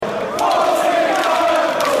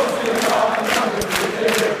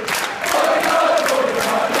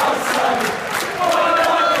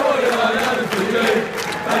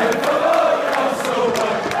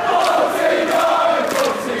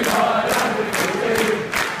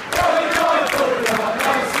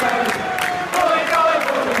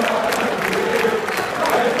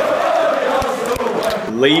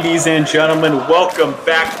Ladies and gentlemen, welcome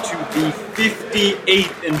back to the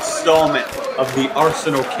 58th installment of the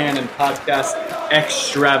Arsenal Cannon Podcast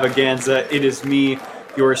Extravaganza. It is me,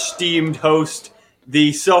 your esteemed host,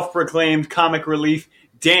 the self-proclaimed comic relief,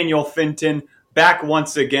 Daniel Finton, back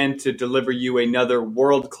once again to deliver you another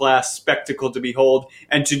world-class spectacle to behold.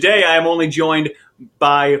 And today I am only joined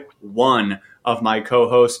by one of my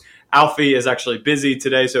co-hosts. Alfie is actually busy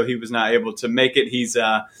today, so he was not able to make it. He's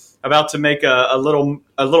about to make a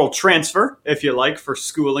little transfer, if you like, for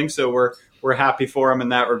schooling. So we're happy for him in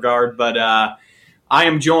that regard. But I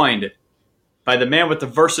am joined by the man with the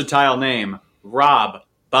versatile name, Rob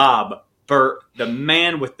Bob Burt, the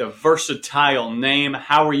man with the versatile name.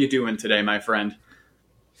 How are you doing today, my friend?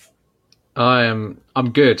 I'm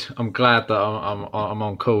good. I'm glad that I'm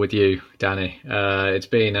on call with you, Danny. It's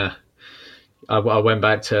been I went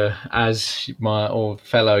back to, as my all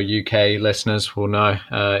fellow UK listeners will know,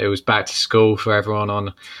 it was back to school for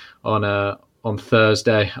everyone on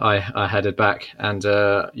Thursday. I headed back, and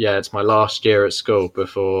it's my last year at school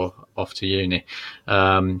before off to uni.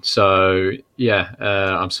 I'm sort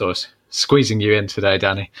of squeezing you in today,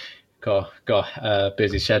 Danny. Got a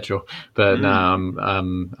busy schedule, but no,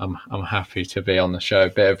 I'm happy to be on the show.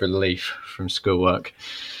 Bit of relief from schoolwork.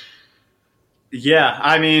 Yeah,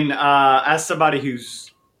 I mean, as somebody who's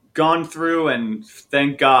gone through and,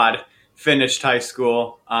 thank God, finished high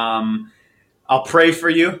school, I'll pray for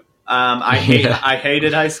you. I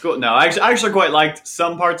hated high school. No, I actually quite liked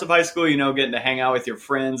some parts of high school, getting to hang out with your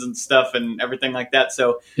friends and stuff and everything like that.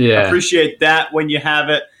 So appreciate that when you have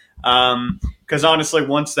it. Because honestly,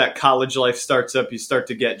 once that college life starts up, you start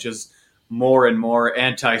to get just more and more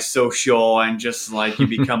antisocial and just like you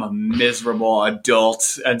become a miserable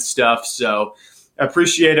adult and stuff. So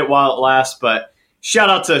appreciate it while it lasts. But shout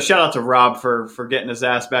out to Rob for getting his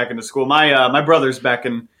ass back into school. My brother's back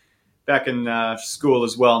in school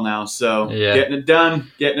as well now. So getting it done,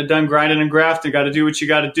 grinding and grafting. Got to do what you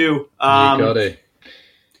got to do. You got it.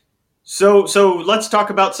 So let's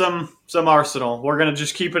talk about some Arsenal. We're going to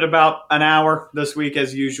just keep it about an hour this week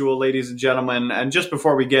as usual, ladies and gentlemen. And just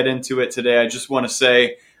before we get into it today, I just want to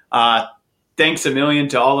say thanks a million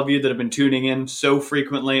to all of you that have been tuning in so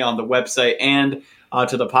frequently on the website and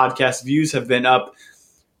to the podcast. Views have been up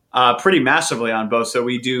pretty massively on both, so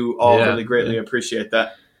we do all really greatly appreciate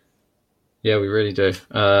that. Yeah, we really do.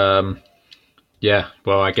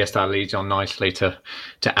 Well, I guess that leads on nicely to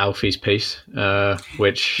Alfie's piece,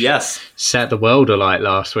 which set the world alight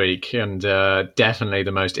last week, and definitely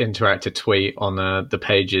the most interactive tweet on the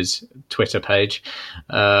page's Twitter page.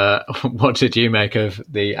 What did you make of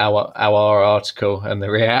the our article and the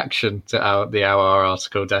reaction to the our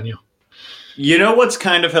article, Daniel? You know what's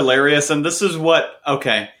kind of hilarious, and this is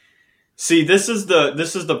this is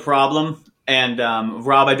the problem. And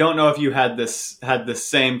Rob, I don't know if you had the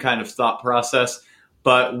same kind of thought process,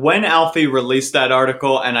 but when Alfie released that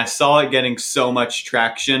article and I saw it getting so much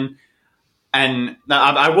traction, and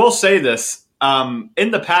I will say this,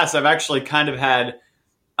 in the past I've actually kind of had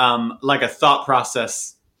like a thought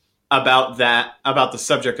process about the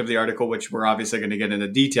subject of the article, which we're obviously going to get into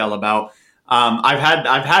detail about. I've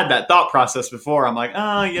had that thought process before. I'm like,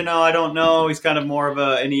 I don't know. He's kind of more of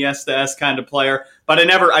an ES to S kind of player, but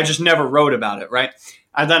I just never wrote about it, right?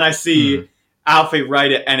 And then I see Alfie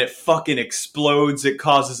write it, and it fucking explodes. It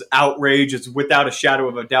causes outrage. It's without a shadow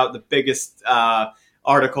of a doubt the biggest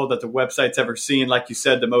article that the website's ever seen. Like you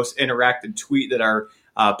said, the most interactive tweet that our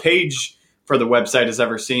page for the website has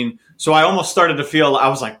ever seen. So I almost started to feel, I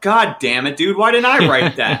was like, God damn it, dude, why didn't I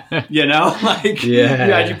write that?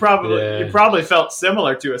 You probably felt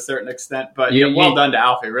similar to a certain extent, but well done to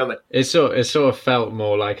Alfie, really. It sort of felt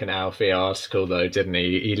more like an Alfie article though, didn't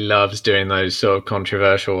he? He loves doing those sort of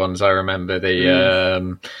controversial ones. I remember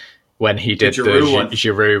when he did the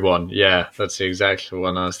Giroud one. Yeah, that's exactly the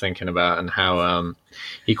one I was thinking about, and how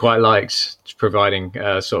he quite likes providing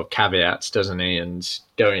sort of caveats, doesn't he, and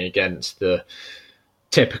going against the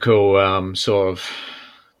typical sort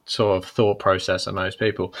of thought process of most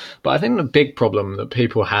people. But I think the big problem that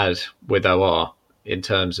people had with OR in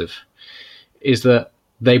terms of is that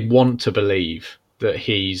they want to believe that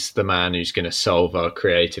he's the man who's going to solve our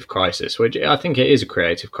creative crisis, which I think it is a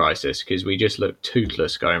creative crisis because we just look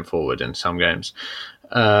toothless going forward in some games.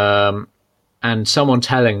 And someone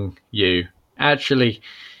telling you, actually,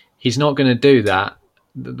 he's not going to do that,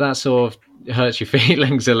 that sort of hurts your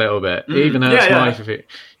feelings a little bit. It even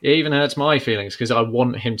hurts my feelings because I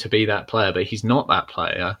want him to be that player, but he's not that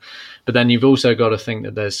player. But then you've also got to think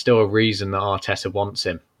that there's still a reason that Arteta wants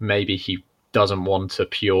him. Maybe he doesn't want a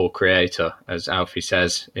pure creator, as Alfie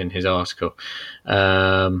says in his article.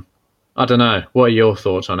 I don't know. What are your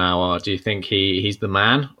thoughts on Aouar? Do you think he's the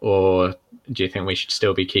man, or do you think we should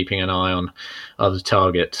still be keeping an eye on other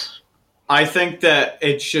targets? I think that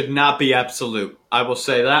it should not be absolute. I will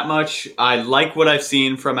say that much. I like what I've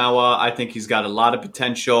seen from Aouar. I think he's got a lot of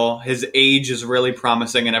potential. His age is really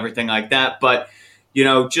promising and everything like that. But,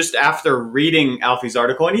 just after reading Alfie's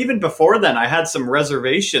article, and even before then, I had some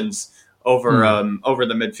reservations over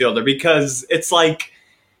the midfielder, because it's like,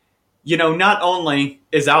 not only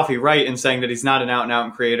is Alfie right in saying that he's not an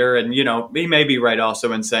out-and-out creator, and, he may be right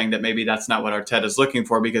also in saying that maybe that's not what Arteta's looking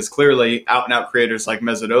for, because clearly out-and-out creators like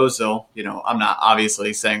Mesut Ozil, I'm not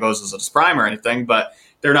obviously saying Ozil's at his prime or anything, but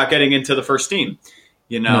they're not getting into the first team,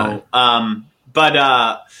 No.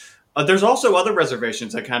 But there's also other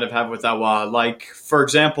reservations I kind of have with Aouar. Like, for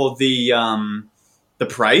example, the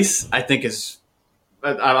price, I think, is...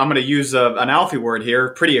 I'm going to use an Alfie word here,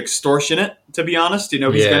 pretty extortionate, to be honest. He's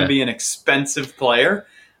going to be an expensive player.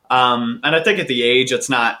 And I think at the age, it's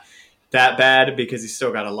not that bad, because he's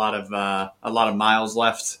still got a lot of miles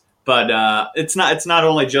left. But it's not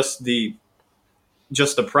only just the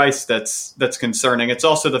price that's concerning. It's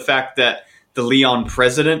also the fact that the Lyon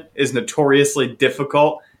president is notoriously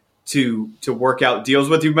difficult to work out deals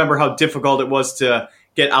with. You remember how difficult it was to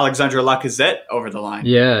get Alexandre Lacazette over the line,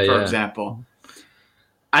 for example.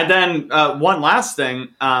 And then one last thing,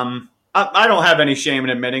 I don't have any shame in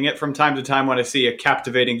admitting it. From time to time, when I see a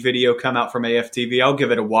captivating video come out from AFTV, I'll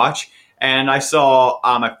give it a watch. And I saw,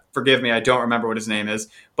 forgive me, I don't remember what his name is,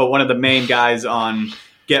 but one of the main guys on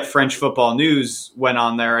Get French Football News went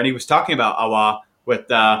on there, and he was talking about Aouar with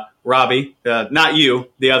Robbie, not you,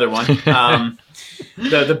 the other one,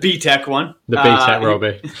 the B-Tech one. The B-Tech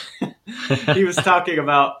Robbie. He was talking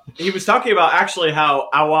about actually how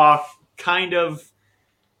Aouar kind of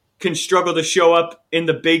can struggle to show up in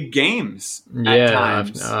the big games at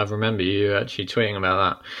times. I remember you actually tweeting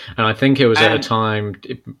about that. And I think it was at a time,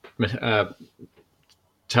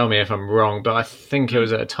 tell me if I'm wrong, but I think it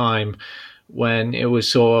was at a time when it was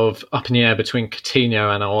sort of up in the air between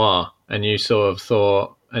Coutinho and Aouar, and you sort of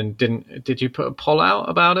thought, and did you put a poll out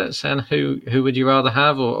about it saying who would you rather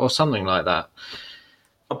have, or something like that?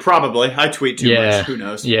 Probably. I tweet too much. Who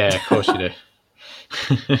knows? Yeah, of course you do.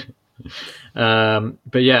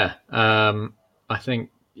 But yeah, I think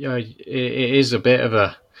it is a bit of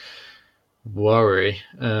a worry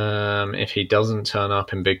if he doesn't turn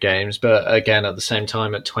up in big games. But again, at the same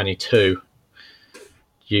time, at 22,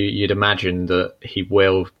 you'd imagine that he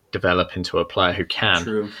will develop into a player who can.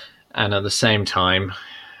 True. And at the same time,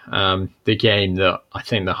 the game that I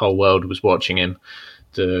think the whole world was watching him,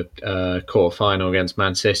 the quarter final against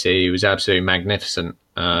Man City, he was absolutely magnificent.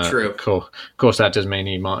 True. Of course, that does mean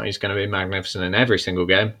he's going to be magnificent in every single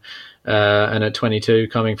game. And at 22,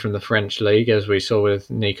 coming from the French league, as we saw with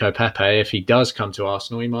Nico Pepe, if he does come to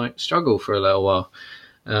Arsenal, he might struggle for a little while.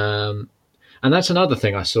 And that's another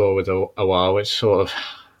thing I saw with Aouar, which sort of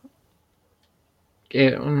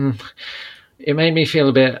it made me feel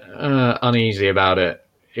a bit uneasy about it.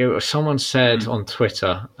 Someone said on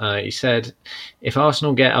Twitter, he said, if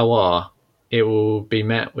Arsenal get Aouar, it will be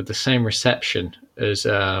met with the same reception as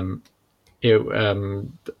the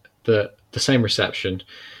same reception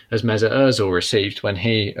as Mesut Ozil received when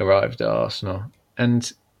he arrived at Arsenal,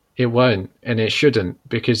 and it won't, and it shouldn't,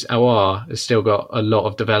 because Aouar has still got a lot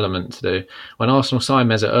of development to do. When Arsenal signed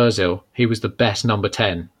Mesut Ozil, he was the best number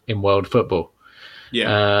 10 in world football.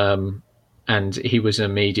 Yeah. And he was an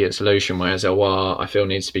immediate solution, whereas Aouar, I feel,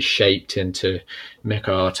 needs to be shaped into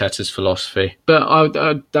Mikel Arteta's philosophy. But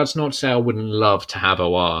that's not to say I wouldn't love to have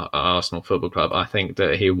Aouar at Arsenal Football Club. I think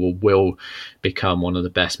that he will become one of the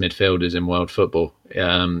best midfielders in world football.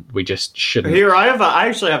 We just shouldn't. Here, I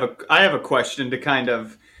have a question to kind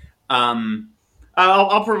of.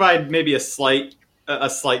 I'll provide maybe a slight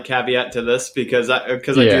caveat to this, because I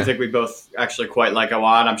do think we both actually quite like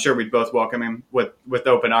Aouar, and I'm sure we'd both welcome him with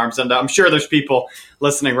open arms. And I'm sure there's people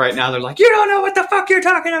listening right now. They're like, "You don't know what the fuck you're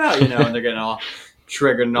talking about," and they're getting all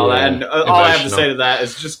triggered and all that. And all I have to say to that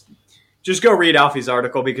is just go read Alfie's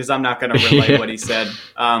article, because I'm not going to relay what he said.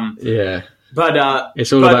 But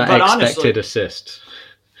it's all about expected honestly, assist.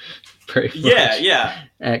 Pretty much. Yeah.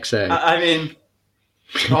 XA. I mean,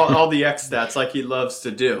 all the X stats like he loves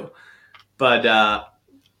to do. But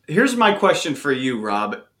here's my question for you,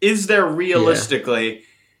 Rob. Is there realistically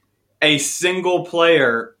a single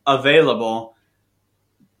player available,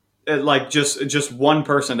 like just one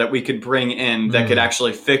person that we could bring in that could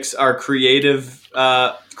actually fix our creative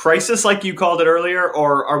crisis, like you called it earlier?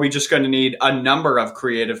 Or are we just going to need a number of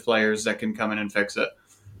creative players that can come in and fix it?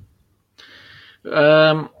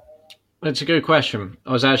 That's a good question.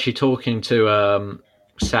 I was actually talking to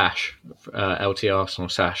Sash, LT Arsenal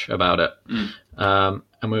Sash, about it.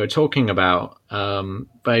 And we were talking about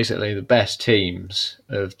basically the best teams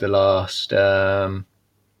of the last, the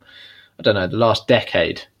last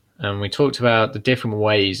decade. And we talked about the different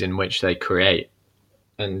ways in which they create.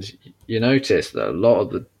 And you notice that a lot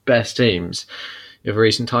of the best teams of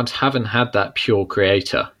recent times haven't had that pure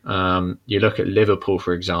creator. You look at Liverpool,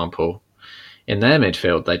 for example. In their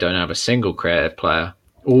midfield, they don't have a single creative player.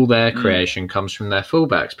 All their creation comes from their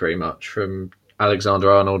fullbacks, pretty much, from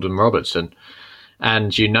Alexander-Arnold and Robertson.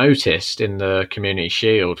 And you noticed in the Community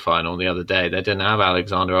Shield final the other day, they didn't have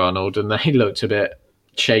Alexander-Arnold, and they looked a bit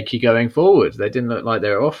shaky going forward. They didn't look like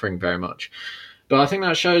they were offering very much. But I think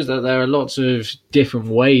that shows that there are lots of different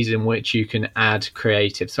ways in which you can add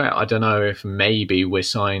creative threat. I don't know if maybe we're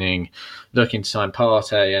looking to sign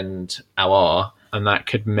Partey and Aouar, and that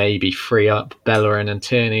could maybe free up Bellerin and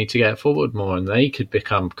Tierney to get forward more, and they could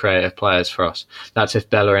become creative players for us. That's if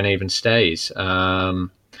Bellerin even stays. Or,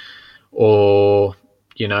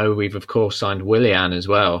 we've of course signed Willian as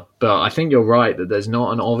well. But I think you're right that there's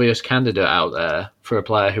not an obvious candidate out there for a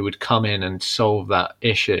player who would come in and solve that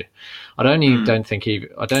issue. I don't even think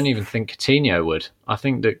Coutinho would. I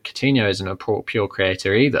think that Coutinho isn't a pure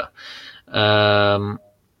creator either.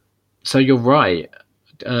 So you're right.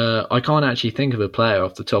 I can't actually think of a player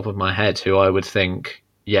off the top of my head who I would think,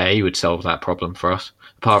 he would solve that problem for us.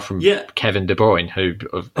 Apart from Kevin De Bruyne, who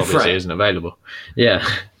obviously isn't available. Yeah.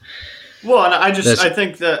 Well, and I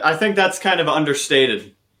think that's kind of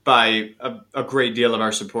understated by a great deal of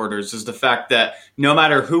our supporters, is the fact that no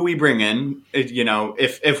matter who we bring in,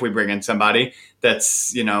 if we bring in somebody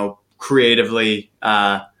that's, creatively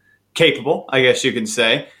capable, I guess you can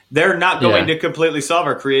say, they're not going to completely solve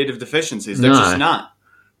our creative deficiencies. They're just not.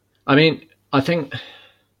 I mean, I think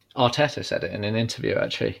Arteta said it in an interview,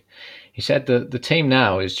 actually. He said that the team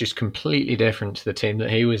now is just completely different to the team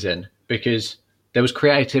that he was in, because there was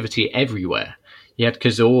creativity everywhere. You had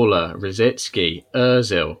Cazorla, Rosicky,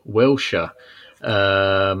 Ozil, Wilshere,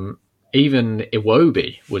 even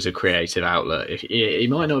Iwobi was a creative outlet. He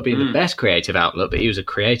might not have been the best creative outlet, but he was a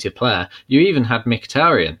creative player. You even had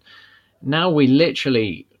Mkhitaryan. Now we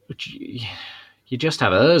literally... You just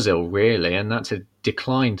have Ozil, really, and that's a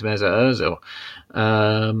declined Mesut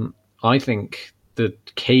Ozil. I think the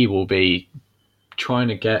key will be trying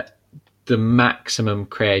to get the maximum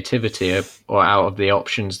creativity out of the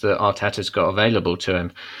options that Arteta's got available to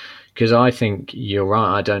him. Because I think you're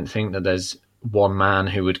right. I don't think that there's one man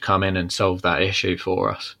who would come in and solve that issue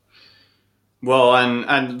for us. Well,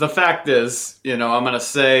 and the fact is, I'm going to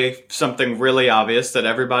say something really obvious that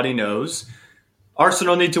everybody knows.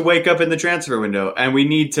 Arsenal need to wake up in the transfer window, and we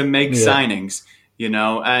need to make signings,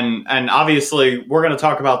 and obviously we're going to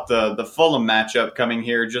talk about the Fulham matchup coming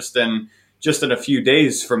here just in a few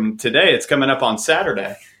days from today. It's coming up on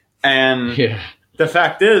Saturday. And the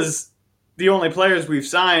fact is, the only players we've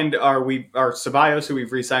signed are Ceballos, who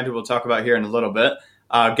we've re-signed, who we'll talk about here in a little bit.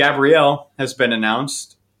 Gabriel has been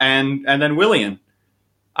announced, and then Willian.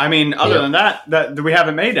 I mean, other than that we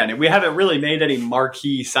haven't made any. We haven't really made any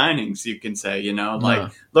marquee signings, you can say,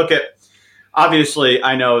 Look at, obviously,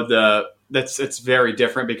 I know it's very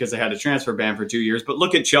different because they had a transfer ban for 2 years, but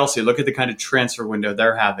look at Chelsea. Look at the kind of transfer window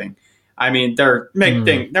they're having. I mean, they're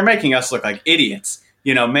making us look like idiots.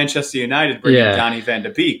 Manchester United bringing Donny van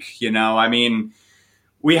de Beek. I mean,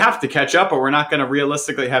 we have to catch up, or we're not going to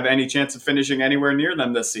realistically have any chance of finishing anywhere near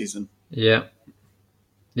them this season. Yeah,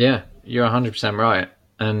 you're 100% right.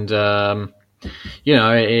 And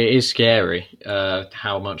it is scary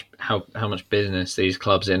how much business these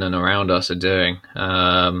clubs in and around us are doing.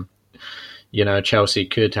 Chelsea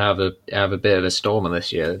could have a bit of a stormer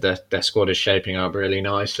this year. Their squad is shaping up really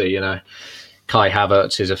nicely. Kai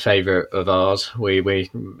Havertz is a favourite of ours. Me,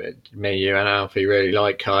 you, and Alfie really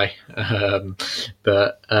like Kai,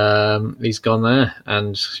 but he's gone there.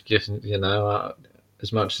 And just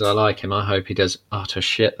as much as I like him, I hope he does utter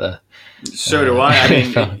shit there. So do I. I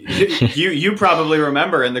mean, you probably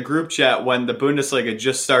remember in the group chat when the Bundesliga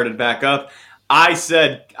just started back up, I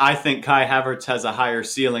said I think Kai Havertz has a higher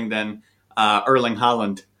ceiling than Erling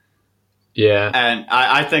Haaland. Yeah. And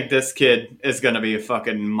I think this kid is going to be a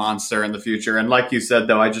fucking monster in the future. And like you said,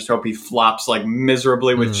 though, I just hope he flops like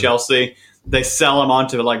miserably with Chelsea. They sell him on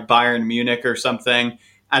to like Bayern Munich or something,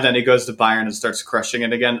 and then he goes to Bayern and starts crushing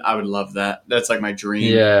it again. I would love that. That's like my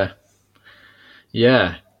dream.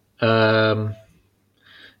 Yeah.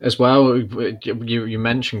 As well, you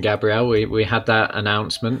mentioned Gabriel. We had that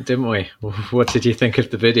announcement, didn't we? What did you think of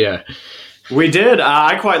the video? We did.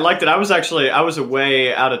 I quite liked it. I was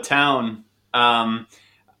away out of town, and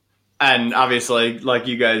obviously, like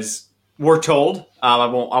you guys we're told. I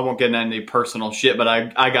won't get into any personal shit, but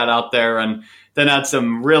I got out there and then had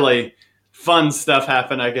some really fun stuff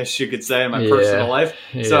happen, I guess you could say, in my personal life.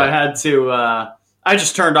 Yeah. So I had to. I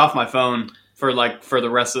just turned off my phone for the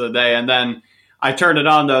rest of the day, and then I turned it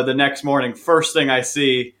on though the next morning. First thing I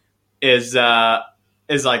see is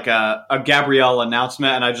like a Gabrielle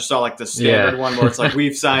announcement, and I just saw like the standard one where it's like,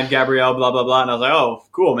 we've signed Gabrielle, blah blah blah, and I was like, oh,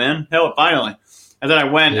 cool, man, hell, finally. And then I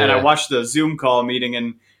went and I watched the Zoom call meeting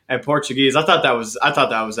in Portuguese. I thought that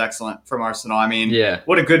was excellent from Arsenal. I mean,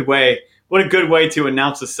 what a good way to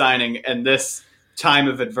announce a signing in this time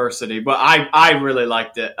of adversity. But I really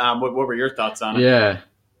liked it. What were your thoughts on it? Yeah.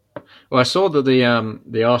 Well, I saw that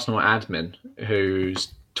the Arsenal admin,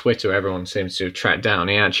 whose Twitter everyone seems to have tracked down,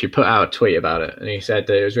 he actually put out a tweet about it, and he said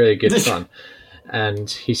that it was really good fun. And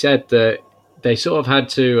he said that they sort of had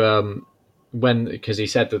to, because he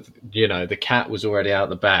said that, the cat was already out of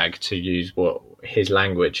the bag, to use his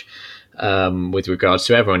language, with regards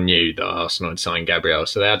to, everyone knew that Arsenal had signed Gabriel,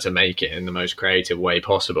 so they had to make it in the most creative way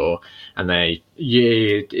possible. And they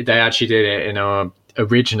actually did it in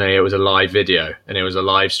originally it was a live video, and it was a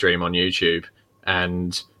live stream on YouTube,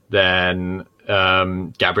 and then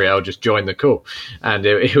Gabriel just joined the call, and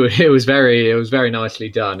it was very nicely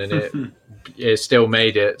done, and it still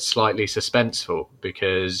made it slightly suspenseful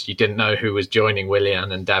because you didn't know who was joining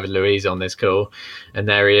Willian and David Luiz on this call, and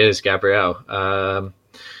there he is, Gabriel.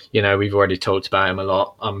 We've already talked about him a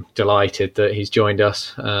lot. I'm delighted that he's joined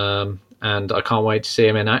us, and I can't wait to see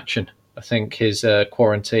him in action. I think his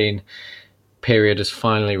quarantine period has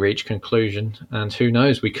finally reached conclusion, and who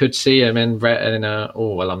knows, we could see him in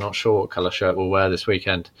I'm not sure what colour shirt we'll wear this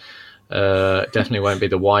weekend. Definitely won't be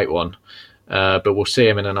the white one, but we'll see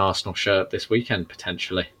him in an Arsenal shirt this weekend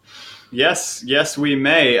potentially. Yes, we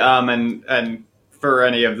may. And for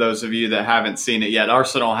any of those of you that haven't seen it yet,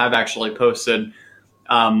 Arsenal have actually posted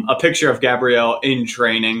a picture of Gabriel in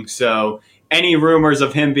training. So any rumors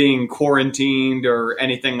of him being quarantined or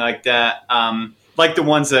anything like that, like the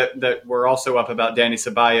ones that were also up about Dani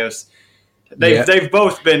Ceballos, they've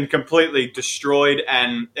both been completely destroyed,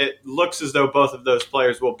 and it looks as though both of those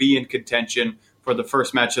players will be in contention for the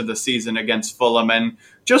first match of the season against Fulham. And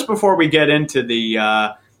just before we get into the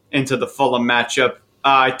Fulham matchup,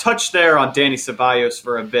 I touched there on Dani Ceballos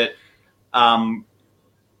for a bit.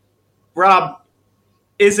 Rob,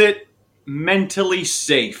 is it mentally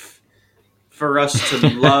safe for us to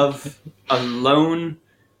love a loanee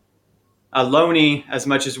as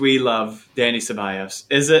much as we love Dani Ceballos?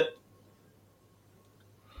 Is it?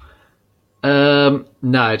 No,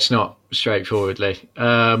 it's not, straightforwardly.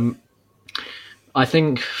 I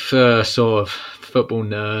think for sort of football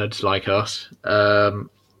nerds like us,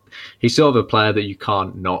 he's sort of a player that you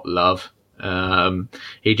can't not love.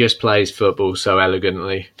 He just plays football so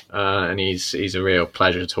elegantly, and he's a real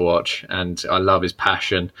pleasure to watch. And I love his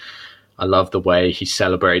passion. I love the way he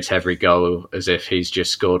celebrates every goal as if he's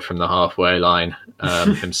just scored from the halfway line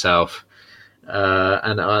himself.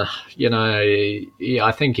 I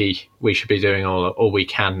think we should be doing all we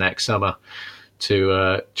can next summer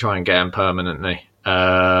to try and get him permanently.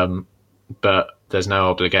 But there's no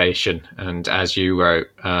obligation. And as you wrote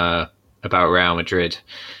about Real Madrid,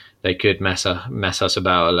 they could mess us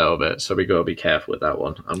about a little bit. So we got to be careful with that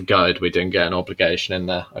one. I'm gutted we didn't get an obligation in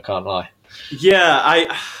there. I can't lie. Yeah,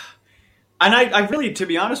 I really, to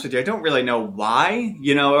be honest with you, I don't really know why,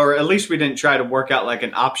 or at least we didn't try to work out like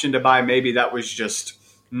an option to buy. Maybe that was just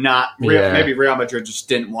not real. Maybe Real Madrid just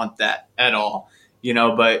didn't want that at all,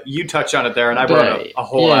 but you touched on it there, and I wrote a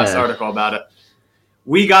whole ass article about it.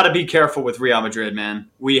 We got to be careful with Real Madrid, man.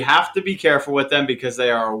 We have to be careful with them because they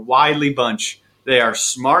are a wily bunch. They are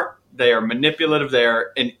smart. They are manipulative. They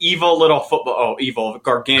are an evil little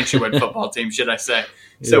gargantuan football team, should I say.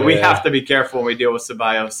 So we have to be careful when we deal with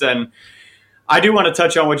Ceballos. And I do want to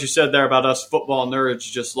touch on what you said there about us football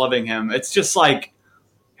nerds just loving him. It's just like,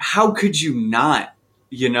 how could you not?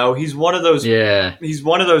 He's one of those. Yeah. He's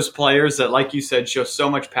one of those players that, like you said, shows so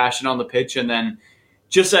much passion on the pitch, and then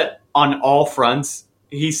just on all fronts,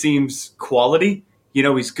 he seems quality.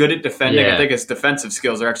 He's good at defending. I think his defensive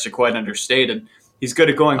skills are actually quite understated. He's good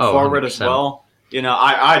at going forward 100%. As well.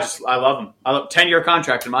 I love him. 10-year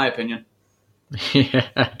contract, in my opinion.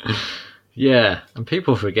 Yeah. And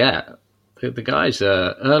people forget. The guy's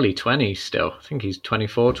early 20s still. I think he's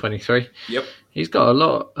 24, 23. Yep. He's got a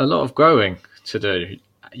lot of growing to do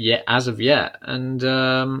as of yet. And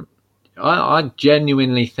I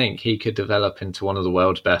genuinely think he could develop into one of the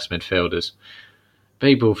world's best midfielders.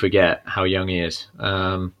 People forget how young he is.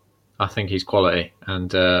 I think he's quality,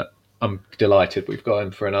 and I'm delighted we've got him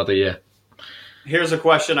for another year. Here's a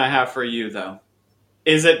question I have for you, though.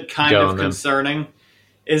 Is it kind of concerning?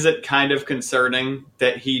 is it kind of concerning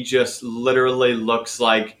that he just literally looks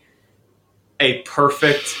like a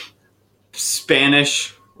perfect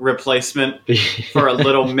Spanish replacement for a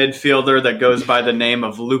little midfielder that goes by the name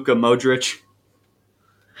of Luka Modric?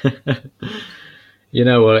 You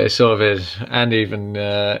know what, it sort of is. And even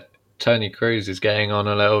Tony Cruz is getting on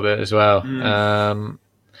a little bit as well.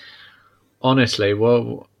 Honestly,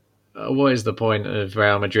 what is the point of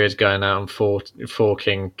Real Madrid going out and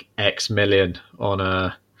forking X million on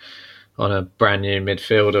a brand new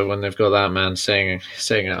midfielder when they've got that man sitting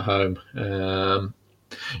at home?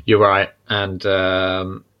 You're right, and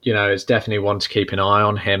it's definitely one to keep an eye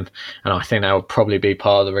on him, and I think that will probably be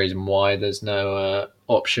part of the reason why there's no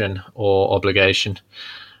option or obligation.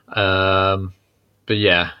 But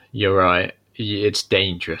yeah, you're right. It's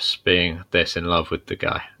dangerous being this in love with the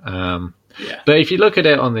guy. But if you look at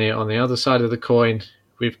it on the other side of the coin,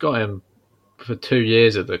 we've got him for 2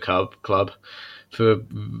 years at the club for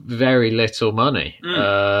very little money.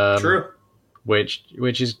 True. Which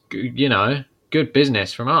is, good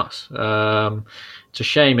business from us. It's a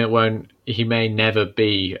shame he may never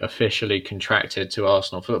be officially contracted to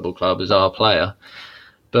Arsenal Football Club as our player.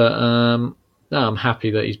 But no, I'm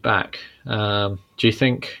happy that he's back. Do you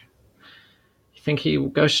think he will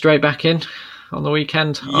go straight back in on the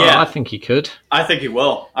weekend? Yeah. I think he could. I think he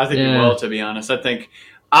will. He will, to be honest. I think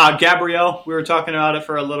Gabriel, we were talking about it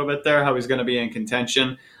for a little bit there, how he's going to be in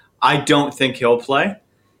contention. I don't think he'll play.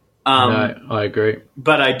 No, I agree.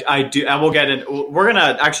 But I will get in. We're going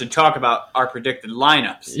to actually talk about our predicted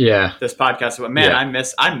lineups. Yeah. This podcast. But man, I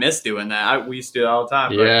miss doing that. We used to do it all the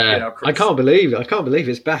time. Yeah. But, I can't believe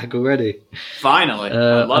it's back already. Finally.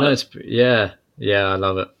 I love it. Yeah, I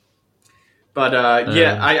love it. But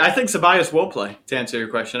I think Ceballos will play, to answer your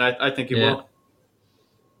question. I think he will.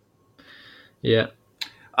 Yeah.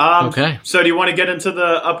 Okay. So do you want to get into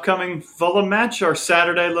the upcoming Fulham match, our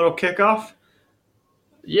Saturday little kickoff?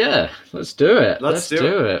 Yeah, let's do it. Let's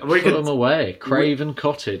do it. We Fulham away, Craven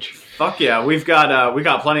Cottage. Fuck yeah, we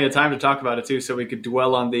got plenty of time to talk about it too, so we could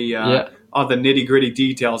dwell on the nitty gritty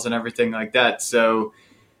details and everything like that. So,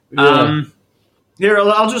 here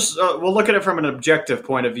we'll look at it from an objective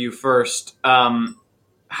point of view first.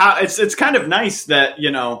 How it's kind of nice that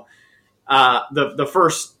the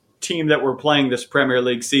first team that we're playing this Premier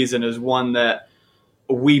League season is one that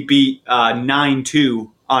we beat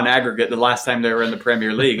 9-2 on aggregate the last time they were in the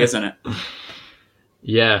Premier League, isn't it?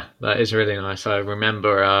 Yeah, that is really nice. I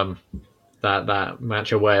remember that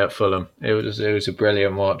match away at Fulham. It was a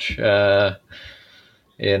brilliant watch. And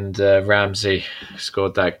Ramsey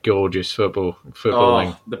scored that gorgeous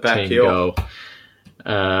footballing the back team heel goal.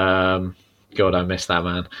 God, I miss that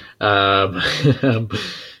man.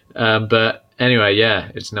 But anyway,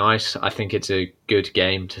 yeah, it's nice. I think it's a good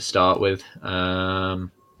game to start with.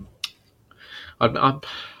 I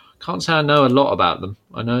can't say I know a lot about them.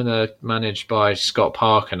 I know they're managed by Scott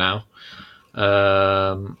Parker now.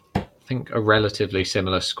 I think a relatively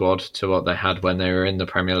similar squad to what they had when they were in the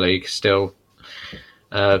Premier League, still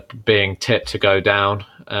being tipped to go down.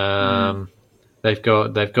 They've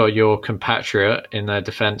got your compatriot in their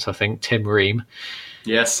defence, I think, Tim Ream.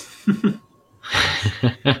 Yes.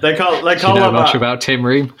 They call Do you know much about Tim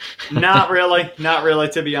Ream? Not really,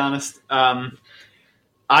 to be honest. All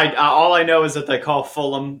I know is that they call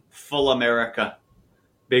Fulham America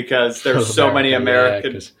because there's so many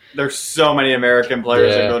American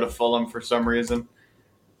players that go to Fulham for some reason.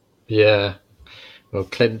 Yeah. Well,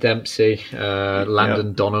 Clint Dempsey,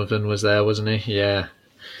 Landon Donovan was there, wasn't he? Yeah.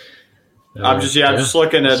 I'm just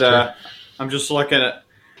looking at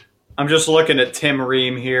Tim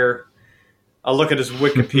Ream here. I'll look at his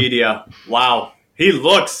Wikipedia. Wow. He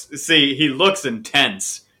looks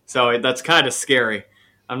intense. So that's kind of scary.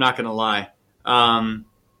 I'm not going to lie.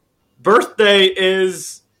 Birthday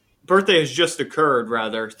has just occurred,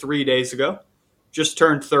 rather, 3 days ago. Just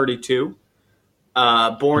turned 32.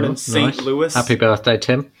 Born in St. Louis. Happy birthday,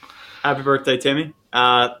 Tim. Happy birthday, Timmy.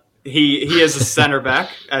 He is a center back,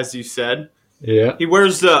 as you said. Yeah. He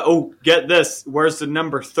wears get this, wears the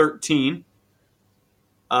number 13.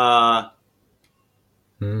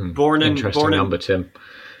 Interesting number, Tim.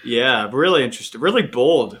 Yeah, really interesting. Really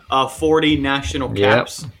bold. 40 national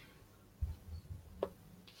caps.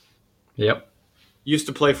 Yep. Used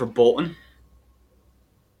to play for Bolton.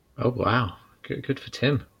 Oh, wow. Good for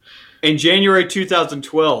Tim. In January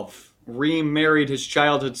 2012, Ream married his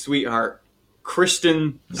childhood sweetheart,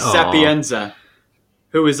 Kristen Sapienza,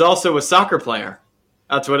 who is also a soccer player.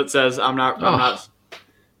 That's what it says. I'm not.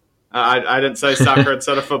 I didn't say soccer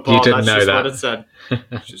instead of football. You didn't That's know just that. what it said.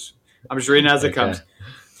 I'm just reading as it comes.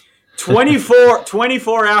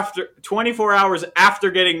 24 hours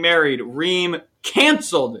after getting married, Ream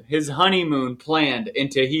canceled his honeymoon planned in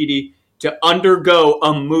Tahiti to undergo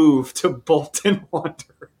a move to Bolton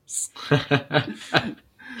Wanderers.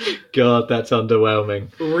 God, that's underwhelming.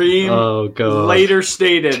 Ream later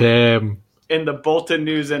stated in the Bolton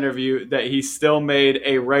News interview that he still made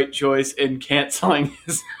a right choice in canceling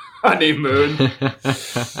his honeymoon.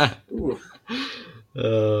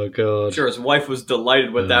 Oh, God. I'm sure his wife was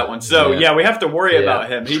delighted with that one. So, yeah, we have to worry about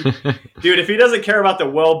him. Dude, if he doesn't care about the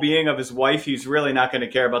well-being of his wife, he's really not going to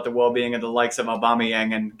care about the well-being of the likes of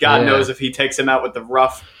Aubameyang. And God knows if he takes him out with the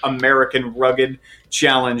rough American rugged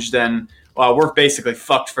challenge, then we're basically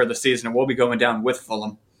fucked for the season, and we'll be going down with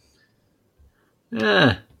Fulham.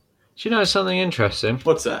 Yeah. Do you know something interesting?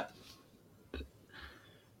 What's that?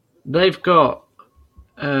 They've got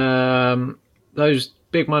those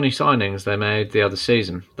big money signings they made the other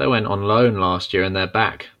season. They went on loan last year and they're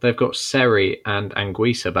back. They've got Seri and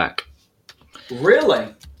Anguissa back.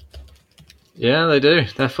 Really? Yeah, they do.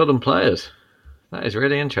 They're Fulham players. That is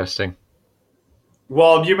really interesting.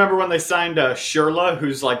 Well, do you remember when they signed Shirla,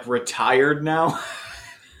 who's like retired now?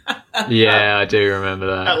 Yeah, I do remember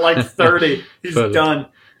that. At like 30, he's done.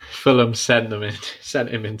 Fulham sent him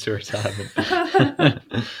into retirement.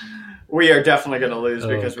 We are definitely going to lose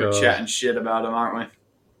because we're chatting shit about him, aren't we?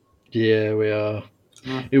 Yeah, we are.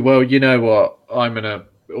 Well, you know what? I'm going to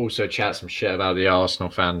also chat some shit about the Arsenal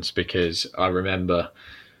fans because I remember,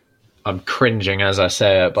 I'm cringing as I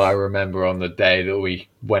say it, but I remember on the day that we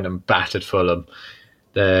went and battered Fulham,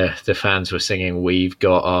 the fans were singing, "We've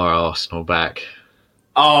got our Arsenal back."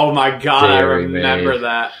 Oh my God, I remember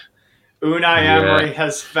that. Unai Emery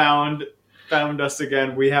has found us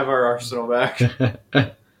again. We have our Arsenal back.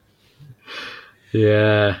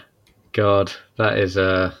 Yeah. God, that is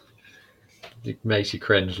it makes you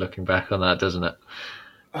cringe looking back on that, doesn't it?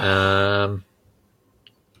 God.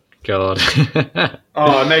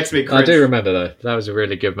 Oh, it makes me cringe. I do remember though. That was a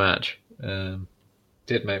really good match.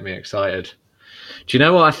 Did make me excited. Do you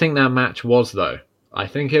know what I think that match was though? I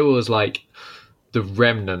think it was like the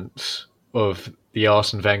remnants of the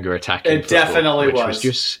Arsene Wenger attacking. It definitely was.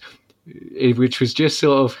 Which was just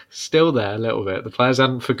sort of still there a little bit. The players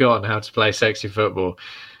hadn't forgotten how to play sexy football.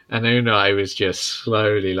 And Unai was just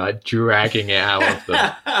slowly like dragging it out of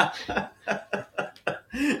them.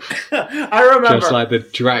 I remember. Just like the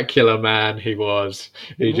Dracula man he was.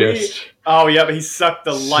 Oh, yeah, but he sucked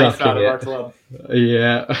the life out of our club.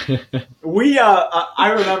 Yeah.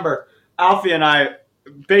 I remember Alfie and I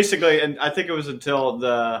basically, and I think it was until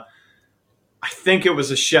a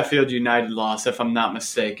Sheffield United loss, if I'm not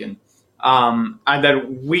mistaken. And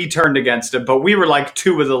then we turned against him, but we were like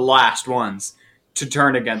two of the last ones to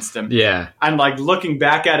turn against him. Yeah. And like looking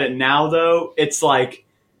back at it now, though, it's like,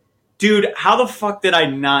 dude, how the fuck did I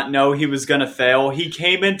not know he was going to fail? He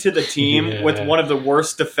came into the team with one of the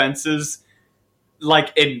worst defenses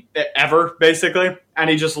like ever, basically. And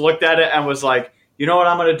he just looked at it and was like, you know what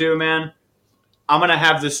I'm going to do, man? I'm going to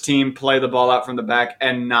have this team play the ball out from the back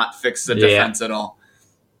and not fix the defense at all.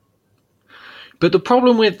 But the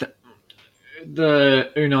problem with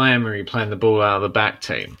the Unai Emery playing the ball out of the back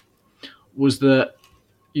team was that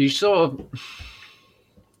you sort of...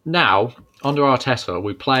 Now, under Arteta,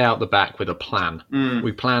 we play out the back with a plan.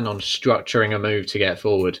 We plan on structuring a move to get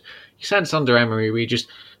forward. You sense under Emery, we just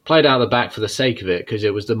played out the back for the sake of it because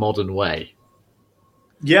it was the modern way.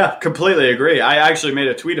 Yeah, completely agree. I actually made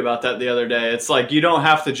a tweet about that the other day. It's like you don't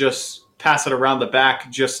have to just pass it around the back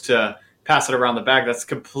just to pass it around the back. That's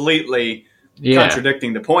completely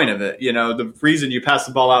contradicting the point of it. You know, the reason you pass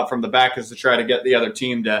the ball out from the back is to try to get the other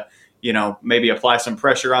team to, you know, maybe apply some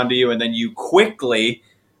pressure onto you, and then you quickly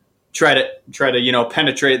try to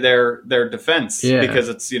penetrate their defense because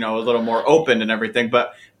it's, you know, a little more open and everything.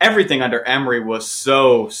 But everything under Emery was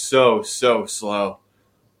so slow.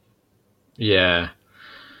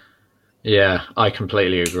 Yeah, I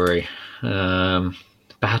completely agree.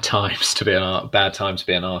 Bad times to be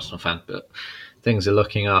an Arsenal fan, but things are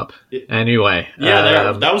looking up. Anyway.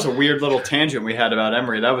 Yeah, that was a weird little tangent we had about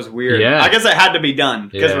Emery. That was weird. Yeah. I guess it had to be done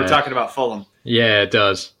because we're talking about Fulham. Yeah, it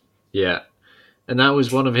does. Yeah. And that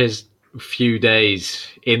was one of his few days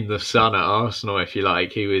in the sun at Arsenal, if you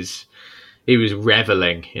like. He was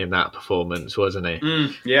reveling in that performance, wasn't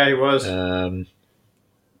he? Yeah, he was.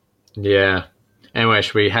 Yeah. Anyway,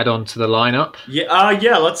 should we head on to the lineup?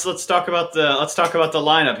 Yeah. Let's talk about the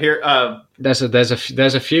lineup here.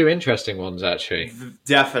 There's a few interesting ones actually.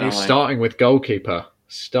 Definitely. Starting with goalkeeper.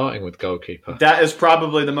 That is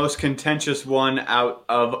probably the most contentious one out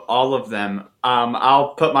of all of them.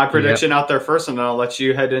 I'll put my prediction out there first, and then I'll let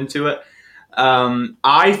you head into it.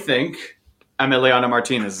 I think Emiliano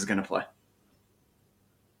Martinez is going to play.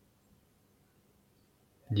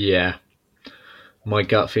 Yeah. My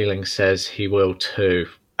gut feeling says he will too.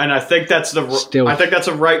 And I think that's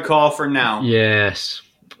a right call for now. Yes.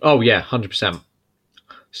 Oh yeah, 100%.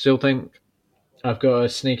 Still think I've got a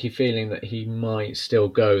sneaky feeling that he might still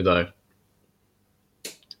go though.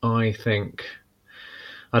 I think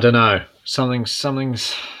I don't know.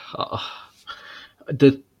 Something's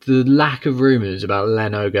the lack of rumours about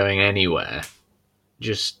Leno going anywhere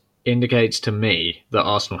just indicates to me that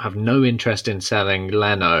Arsenal have no interest in selling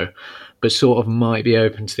Leno, but sort of might be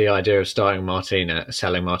open to the idea of selling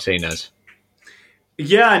Martinez.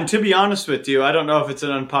 Yeah, and to be honest with you, I don't know if it's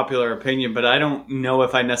an unpopular opinion, but I don't know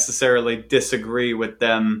if I necessarily disagree with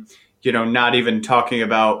them, not even talking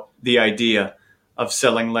about the idea of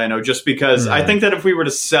selling Leno, just because I think that if we were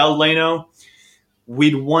to sell Leno,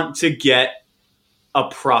 we'd want to get a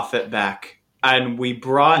profit back. And we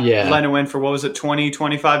brought Leno in for, what was it, 20,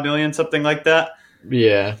 25 million, something like that?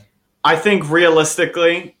 Yeah. I think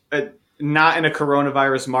realistically, not in a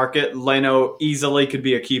coronavirus market, Leno easily could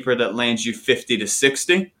be a keeper that lands you 50 to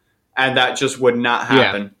 60, and that just would not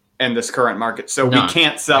happen in this current market. So we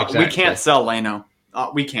can't sell. Exactly. We can't sell Leno.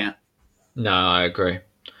 We can't. No, I agree.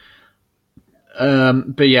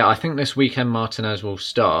 But yeah, I think this weekend Martinez will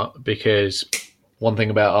start because one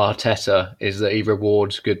thing about Arteta is that he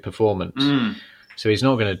rewards good performance. So he's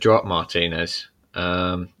not going to drop Martinez,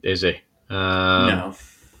 is he? No.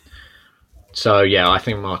 So yeah, I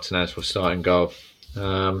think Martinez will start in goal.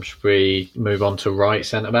 Should we move on to right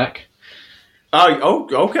centre back?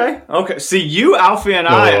 Okay. See, you, Alfie, and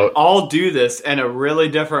I all do this in a really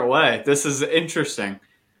different way. This is interesting.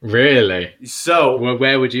 Really? So, well,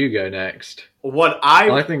 where would you go next?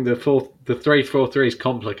 I think the 3-4-3 is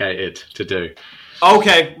complicated to do.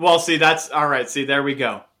 Okay, well, see, that's all right. See, there we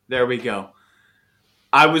go.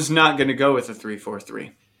 I was not going to go with a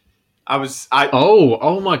 3-4-3.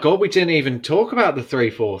 Oh my God! We didn't even talk about the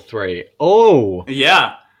 3-4-3. Oh,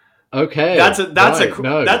 yeah. Okay, that's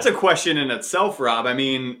a question in itself, Rob. I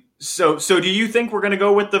mean, so do you think we're going to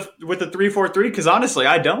go with the 3-4-3? Because honestly,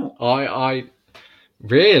 I don't. I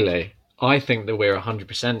think that we're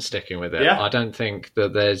 100% sticking with it. Yeah. I don't think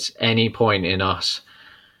that there's any point in us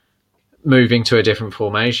moving to a different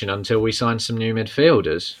formation until we sign some new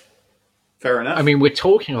midfielders. Fair enough. I mean, we're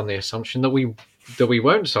talking on the assumption that we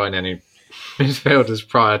won't sign any midfielders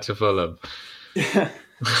prior to Fulham.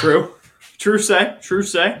 True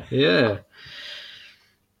say. Yeah.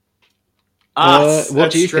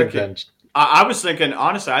 What do you think then? I was thinking,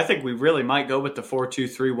 honestly, I think we really might go with the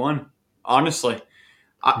 4-2-3-1. Honestly.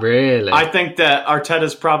 Really? I think that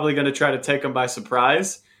Arteta's probably going to try to take them by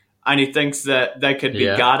surprise, and he thinks that they could be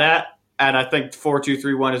got at. And I think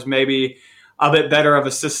 4-2-3-1 is maybe a bit better of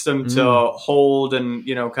a system to hold and,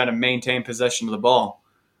 kind of maintain possession of the ball.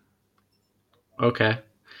 Okay.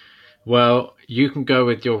 Well, you can go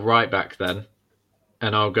with your right back then,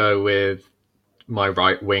 and I'll go with my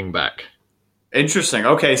right wing back. Interesting.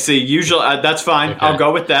 Okay, see, usually that's fine. Okay. I'll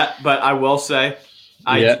go with that, but I will say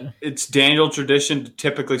it's Daniel tradition to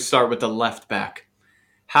typically start with the left back.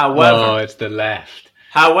 However, it's the left.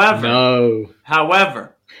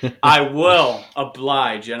 However, I will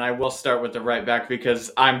oblige, and I will start with the right back because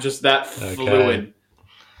I'm just that fluid.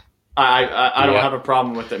 I don't have a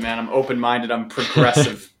problem with it, man. I'm open-minded. I'm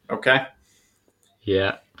progressive. Okay?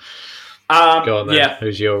 Yeah. Go on then. Yeah.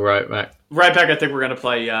 Who's your right back? Right back, I think we're going to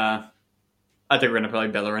play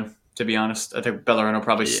Bellerin, to be honest. I think Bellerin will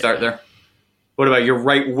probably start there. What about your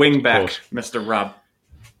right wing back, Mr. Rob?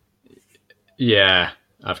 Yeah,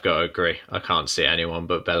 I've got to agree. I can't see anyone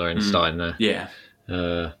but Bellerin starting there. Yeah.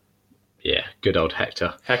 Good old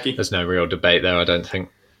Hector. Hecky. There's no real debate there, I don't think.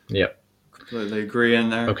 Yep. Completely agree in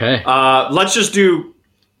there. Okay. Let's just do...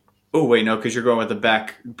 Oh, wait, no, because you're going with the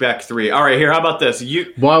back three. All right, here, how about this?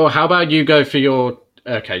 Well, how about you go for your...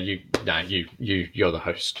 Okay, you're the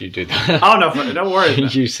host. You do that. Oh, no, don't worry.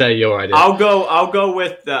 You say your idea. I'll go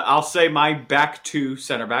with... I'll say my back two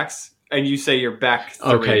center backs, and you say your back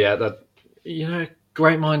three. Okay, yeah,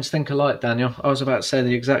 great minds think alike, Daniel. I was about to say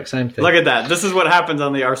the exact same thing. Look at that. This is what happens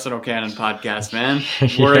on the Arsenal Cannon podcast, man.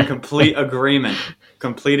 We're in complete agreement.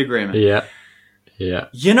 Complete agreement. Yeah.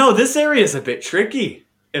 This area is a bit tricky,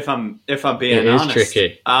 if I'm being honest. It is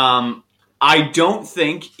tricky. I don't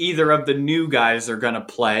think either of the new guys are going to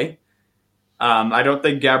play. I don't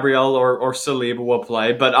think Gabriel or Saliba will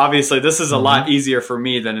play, but obviously this is a lot easier for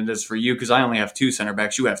me than it is for you because I only have two center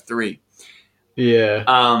backs. You have three. Yeah.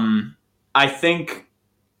 I think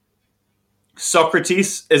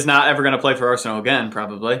Socrates is not ever going to play for Arsenal again,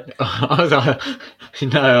 probably.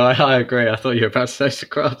 No, I agree. I thought you were about to say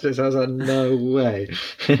Socrates. I was like, no way.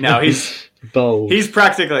 No, he's bold. He's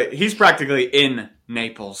practically in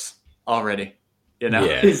Naples already.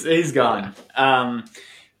 He's gone.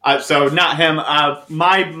 So not him.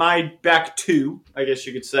 My back two, I guess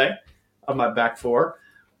you could say, of my back four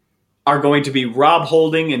are going to be Rob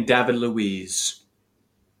Holding and David Luiz.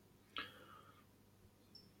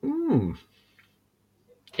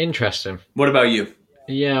 Interesting. What about you?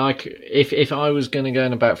 Yeah, if I was going to go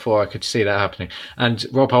in a back four, I could see that happening. And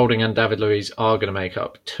Rob Holding and David Luiz are going to make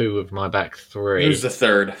up two of my back three. Who's the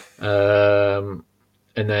third? And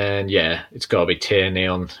then, it's got to be Tierney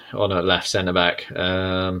on a left centre-back.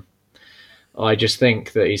 I just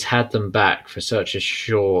think that he's had them back for such a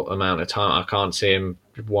short amount of time. I can't see him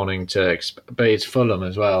wanting to... But it's Fulham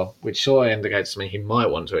as well, which sort of indicates to me he might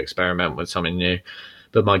want to experiment with something new.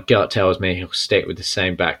 But my gut tells me he'll stick with the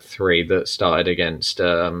same back three that started against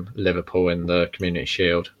Liverpool in the Community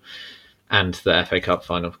Shield and the FA Cup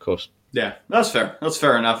final, of course. Yeah, that's fair. That's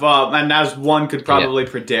fair enough. And as one could probably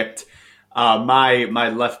predict, my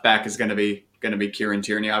left back is going to be Kieran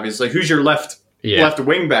Tierney. Obviously, who's your left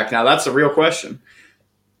wing back now? That's a real question.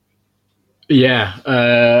 Yeah,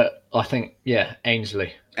 I think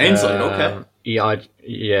Ainsley. Ainsley, okay.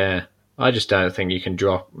 I just don't think you can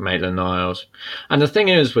drop Maitland-Niles. And the thing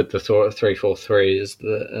is with the 3-4-3 is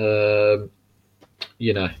that,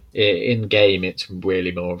 in game it's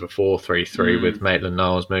really more of a 4-3-3 with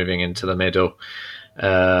Maitland-Niles moving into the middle.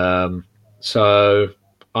 So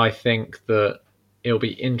I think that it'll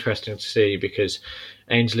be interesting to see because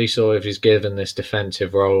Ainsley sort of is given this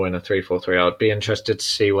defensive role in a 3-4-3. I'd be interested to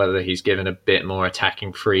see whether he's given a bit more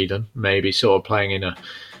attacking freedom, maybe sort of playing in a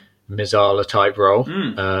Mizala type role.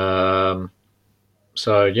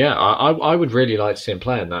 I would really like to see him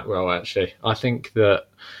play in that role, actually. I think that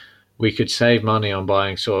we could save money on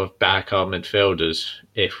buying sort of backup midfielders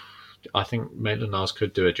I think Maitland-Niles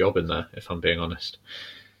could do a job in there, if I'm being honest.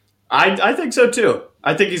 I think so too.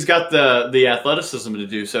 I think he's got the athleticism to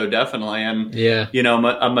do so, definitely. And,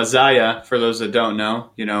 a Messiah, for those that don't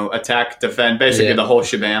know, attack, defend, basically the whole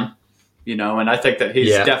shabam, and I think that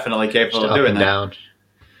he's definitely capable of doing that. Down.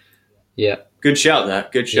 Yeah. Good shout,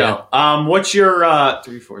 that. Good shout. Yeah. What's your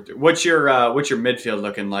 3-4-3? What's your midfield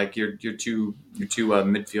looking like? Your two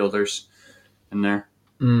midfielders in there.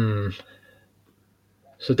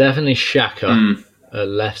 So definitely Xhaka,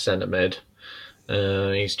 left centre mid.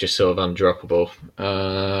 He's just sort of undroppable.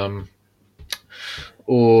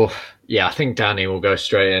 I think Danny will go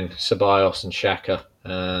straight in. Ceballos and Xhaka.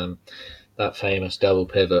 That famous double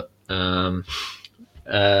pivot. I'll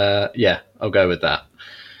go with that.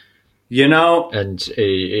 And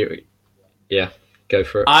go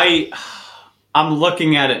for it. I'm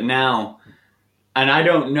looking at it now, and I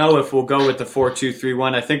don't know if we'll go with the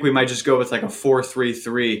 4-2-3-1. I think we might just go with like a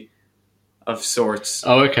 4-3-3 of sorts.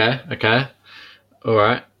 Oh, okay. All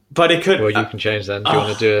right. But it could. Well, you can change then. Do you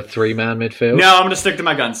want to do a 3-man midfield? No, I'm going to stick to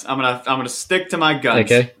my guns. I'm going to stick to my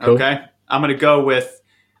guns. Okay. Cool. Okay. I'm going to go with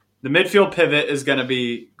the midfield pivot is going to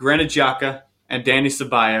be Granit Xhaka and Danny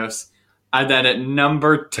Ceballos. And then at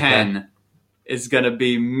number 10 is going to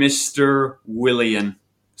be Mr. Willian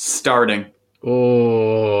starting.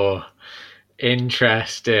 Oh,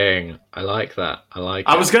 interesting. I like that.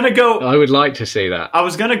 I was going to go. I would like to see that. I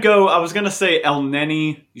was going to say El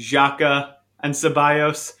Neni, Xhaka, and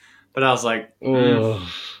Ceballos. But I was like,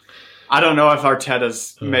 I don't know if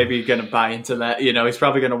Arteta's maybe going to buy into that. He's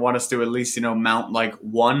probably going to want us to at least, mount like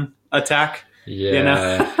one attack.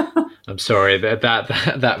 Yeah. I'm sorry, that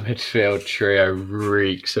midfield trio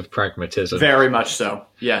reeks of pragmatism. Very much so,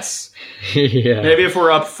 yes. Yeah. Maybe if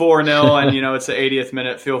we're up 4-0 and, it's the 80th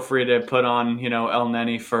minute, feel free to put on, El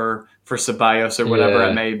Neni for Ceballos or whatever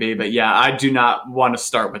it may be. But, I do not want to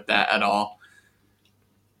start with that at all.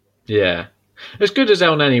 Yeah. As good as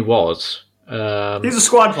El Neni was... he's a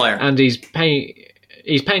squad player. And he's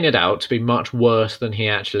painted out to be much worse than he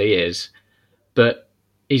actually is. But...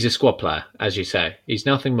 he's a squad player, as you say. He's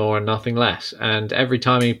nothing more and nothing less. And every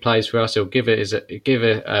time he plays for us, he'll give us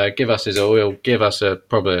his all. He'll give us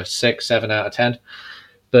probably a 6, 7 out of 10.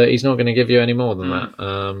 But he's not going to give you any more than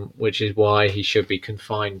that, which is why he should be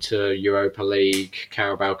confined to Europa League,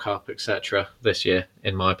 Carabao Cup, etc. this year,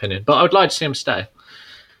 in my opinion. But I would like to see him stay.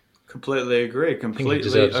 Completely agree.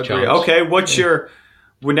 Okay, what's your?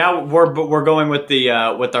 Now we're going with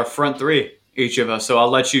with our front three. Each of us, so I'll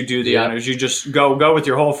let you do the honors. You just go with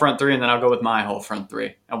your whole front three, and then I'll go with my whole front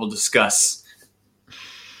three, and we'll discuss.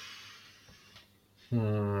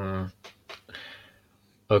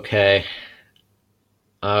 Okay.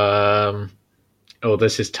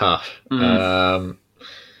 This is tough.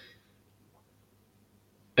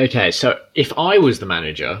 Okay, so if I was the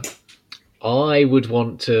manager, I would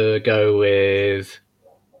want to go with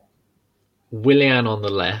Willian on the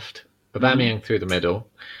left, Aubameyang through the middle,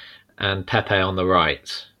 and Pepe on the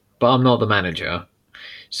right. But I'm not the manager,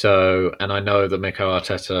 and I know that Mikel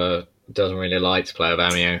Arteta doesn't really like to play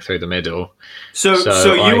Aubameyang through the middle.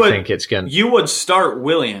 So you would start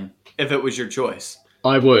Willian if it was your choice.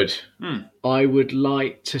 I would. I would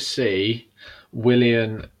like to see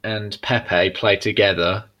Willian and Pepe play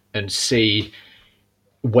together and see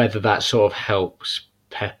whether that sort of helps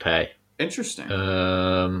Pepe. Interesting.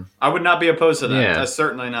 I would not be opposed to that. Yeah. That's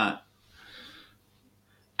certainly not.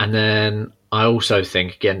 And then I also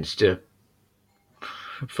think against a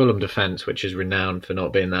Fulham defence, which is renowned for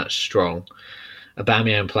not being that strong,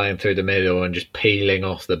 Aubameyang playing through the middle and just peeling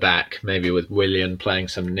off the back, maybe with Willian playing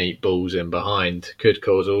some neat balls in behind, could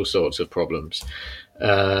cause all sorts of problems.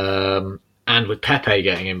 And with Pepe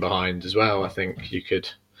getting in behind as well, I think you could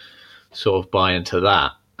sort of buy into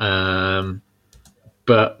that.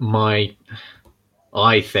 But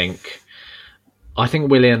I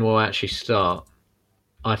think Willian will actually start.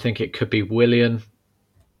 I think it could be Willian,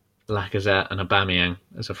 Lacazette and Aubameyang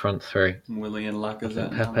as a front three. Willian,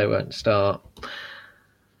 Lacazette. Pepe won't start.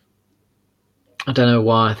 I don't know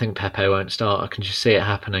why I think Pepe won't start. I can just see it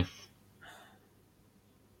happening.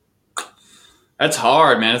 That's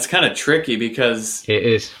hard, man. It's kind of tricky because it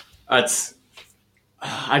is. I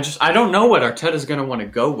don't know what Arteta's going to want to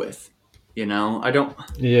go with. You know, I don't.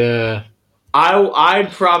 Yeah.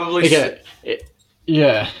 I'd probably.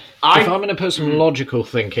 Yeah. If I'm going to put some logical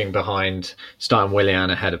thinking behind starting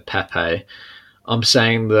Willian ahead of Pepe, I'm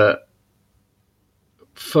saying that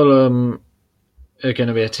Fulham are going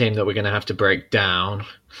to be a team that we're going to have to break down.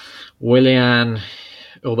 Willian,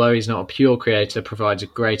 although he's not a pure creator, provides a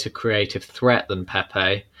greater creative threat than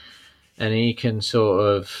Pepe, and he can sort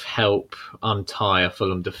of help untie a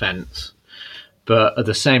Fulham defence. But at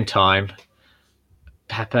the same time,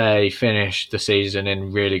 Pepe finished the season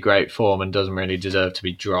in really great form and doesn't really deserve to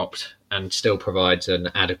be dropped, and still provides an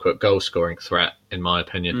adequate goal-scoring threat, in my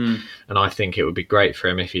opinion. And I think it would be great for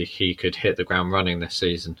him if he could hit the ground running this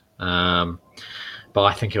season. But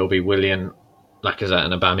I think it will be Willian, Lacazette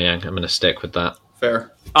and Aubameyang. I'm going to stick with that.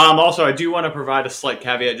 Fair. Also, I do want to provide a slight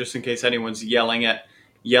caveat just in case anyone's yelling at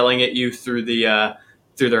you through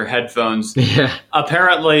their headphones. Yeah.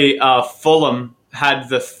 Apparently, Fulham had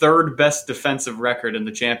the third best defensive record in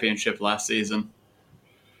the championship last season.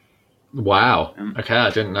 Wow. Okay, I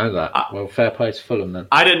didn't know that. Well, fair play to Fulham then.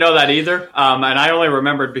 I didn't know that either, and I only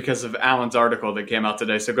remembered because of Alan's article that came out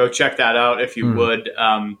today, so go check that out if you would.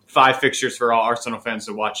 5 fixtures for all Arsenal fans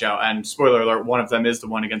to watch out, and spoiler alert, one of them is the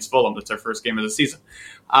one against Fulham. That's our first game of the season.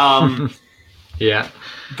 Yeah.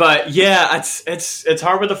 But yeah, it's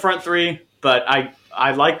hard with the front three, but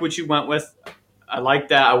I like what you went with. I like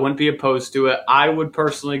that. I wouldn't be opposed to it. I would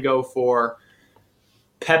personally go for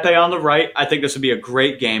Pepe on the right. I think this would be a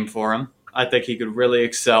great game for him. I think he could really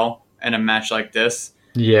excel in a match like this.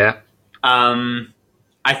 Yeah.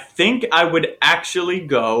 I think I would actually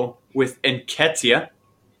go with Nketiah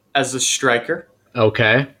as a striker.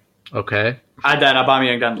 Okay. And then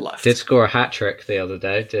Aubameyang down the left. Did score a hat-trick the other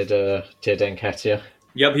day, did Nketiah.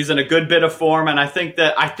 Yep, he's in a good bit of form, and I think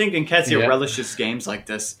Nketiah relishes games like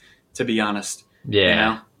this, to be honest. Yeah. You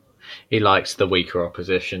know? He likes the weaker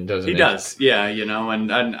opposition, doesn't he? He does, yeah, you know,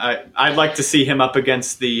 and I'd like to see him up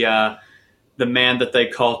against the man that they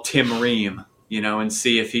call Tim Ream, you know, and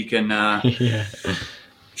see if he can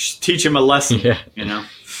teach him a lesson, you know.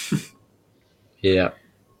 Yeah.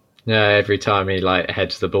 Yeah, every time he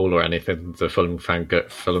heads the ball or anything, the Fulham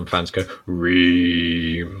fans go,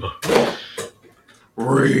 Ream.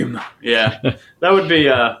 Yeah. That would be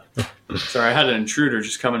sorry, I had an intruder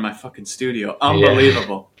just come in my fucking studio.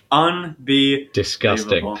 Unbelievable.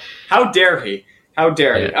 Disgusting. How dare he? All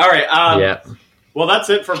right. Well, that's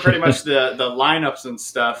it for pretty much the lineups and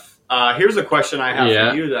stuff. Here's a question I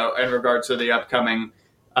have for you, though, in regards to the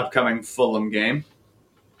upcoming Fulham game.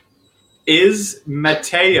 Is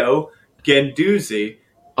Matteo Guendouzi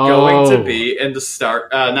going to be in the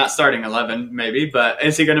not starting 11, maybe, but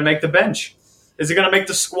is he going to make the bench? Is he going to make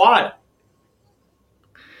the squad?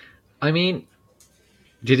 I mean,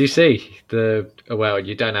 did you see well,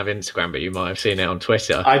 you don't have Instagram, but you might have seen it on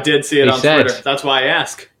Twitter. I did see it on Twitter. That's why I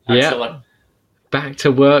ask, actually. Yeah, back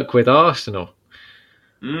to work with Arsenal.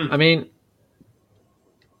 I mean,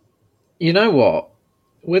 you know what?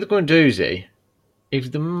 With Guendouzi,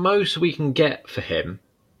 if the most we can get for him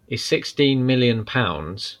is £16 million,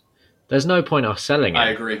 there's no point us selling him. I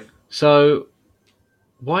agree. So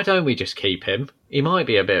why don't we just keep him? He might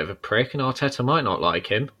be a bit of a prick and Arteta might not like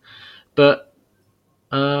him. But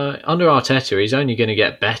under Arteta, he's only going to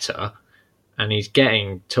get better. And he's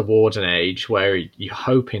getting towards an age where you're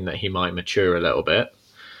hoping that he might mature a little bit.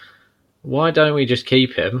 Why don't we just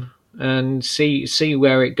keep him and see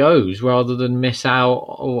where it goes, rather than miss out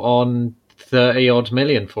on 30 odd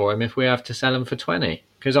million for him if we have to sell him for 20.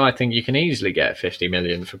 Because I think you can easily get 50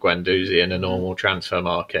 million for Guendouzi in a normal transfer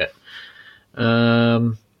market.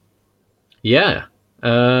 I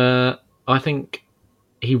think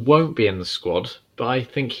he won't be in the squad, but I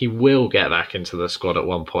think he will get back into the squad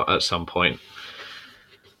at some point.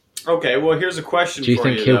 Okay, well, here's a question for you. Do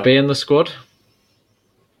you think he'll be in the squad?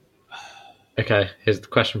 Okay, here's the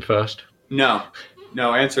question first. No,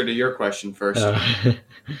 answer to your question first.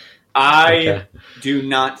 I do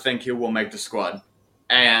not think he will make the squad.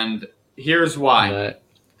 And here's why. No.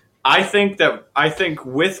 I think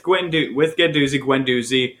with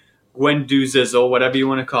Guendouzi, Guendouzizzle, whatever you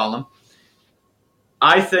want to call him,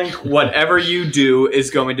 I think whatever you do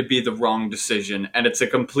is going to be the wrong decision. And it's a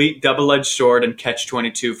complete double-edged sword and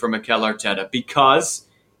catch-22 for Mikel Arteta. Because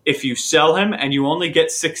if you sell him and you only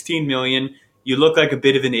get 16 million, you look like a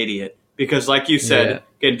bit of an idiot. Because like you said,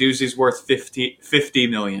 Guendouzi's worth 50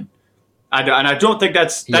 million. And I don't think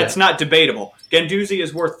that's not debatable. Guendouzi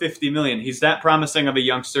is worth 50 million. He's that promising of a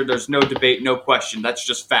youngster. There's no debate, no question. That's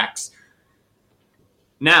just facts.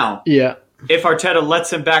 Now, if Arteta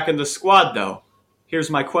lets him back in the squad, though, here's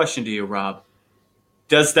my question to you, Rob.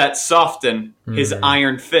 Does that soften his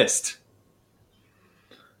iron fist?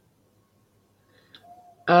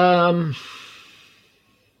 You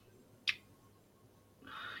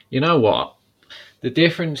know what? The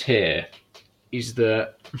difference here is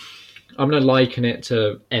that I'm going to liken it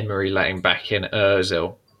to Emery letting back in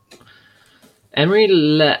Ozil. Emery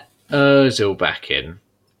let Ozil back in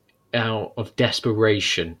out of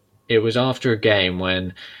desperation. It was after a game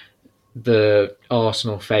when the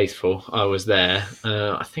Arsenal faithful, I was there.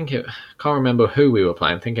 I can't remember who we were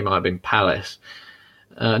playing. I think it might have been Palace.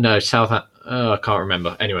 Southampton. I can't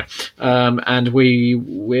remember. Anyway, and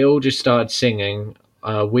we all just started singing,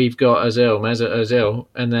 "We've got Ozil, Mesut Ozil,"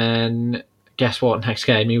 and then guess what? Next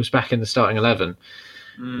game, he was back in the starting 11.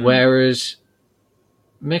 Whereas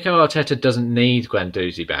Mikel Arteta doesn't need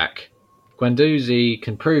Guendouzi back. Guendouzi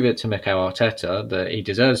can prove it to Mikel Arteta that he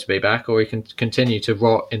deserves to be back, or he can continue to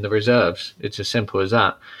rot in the reserves. It's as simple as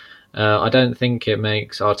that. I don't think it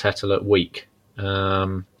makes Arteta look weak.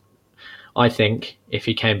 I think if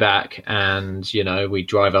he came back and, we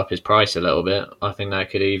drive up his price a little bit, I think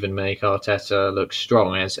that could even make Arteta look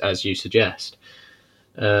strong, as you suggest.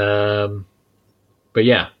 But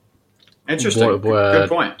yeah. Interesting. Good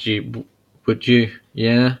point. Would you?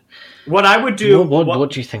 Yeah. What I would do...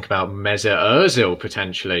 What do you think about Mesut Ozil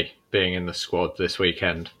potentially being in the squad this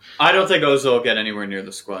weekend? I don't think Ozil will get anywhere near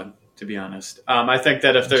the squad, to be honest. I think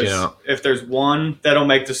that if there's one that'll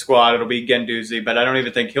make the squad, it'll be Guendouzi, but I don't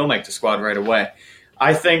even think he'll make the squad right away.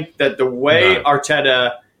 I think that the way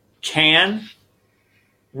Arteta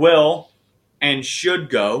will, and should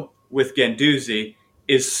go with Guendouzi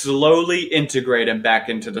is slowly integrate him back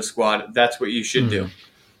into the squad. That's what you should do.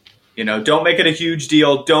 Don't make it a huge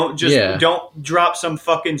deal. Don't drop some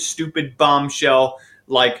fucking stupid bombshell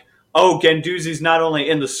like, Guendouzi's not only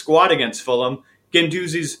in the squad against Fulham,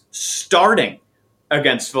 Guendouzi's starting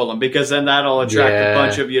against Fulham, because then that'll attract a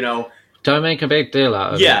bunch of, Don't make a big deal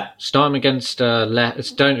out of it. Start him against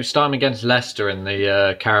Leicester in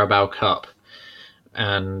the Carabao Cup.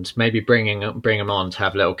 And maybe bring him on to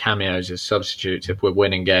have little cameos as substitutes if we're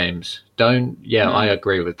winning games. I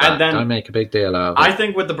agree with that. Don't make a big deal out of it. I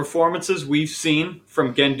think with the performances we've seen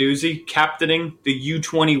from Guendouzi captaining the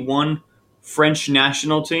U21 French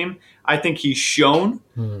national team, I think he's shown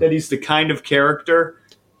that he's the kind of character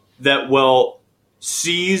that will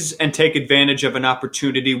seize and take advantage of an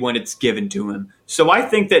opportunity when it's given to him. So I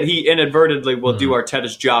think that he inadvertently will do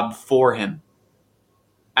Arteta's job for him.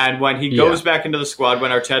 And when he goes back into the squad,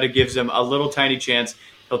 when Arteta gives him a little tiny chance,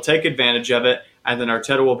 he'll take advantage of it, and then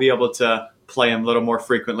Arteta will be able to play him a little more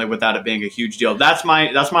frequently without it being a huge deal. That's my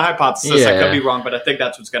hypothesis. I could be wrong, but I think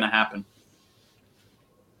that's what's going to happen.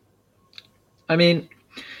 I mean,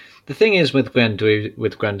 the thing is with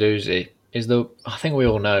Guendouzi is that I think we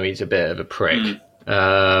all know he's a bit of a prick.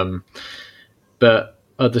 But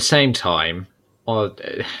at the same time, on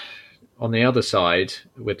the other side,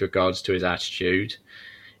 with regards to his attitude,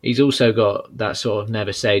 he's also got that sort of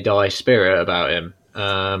never say die spirit about him.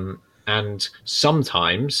 And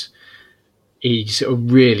sometimes he's a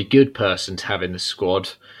really good person to have in the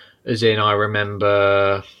squad. As in, I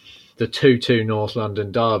remember the 2-2 North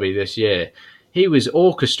London derby this year. He was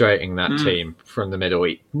orchestrating that team from the middle.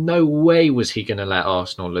 No way was he going to let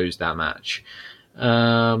Arsenal lose that match.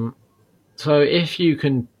 So if you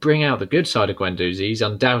can bring out the good side of Guendouzi, he's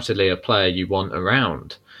undoubtedly a player you want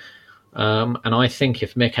around. And I think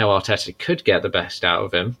if Mikel Arteta could get the best out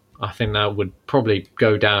of him, I think that would probably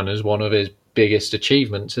go down as one of his biggest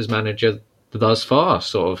achievements as manager thus far,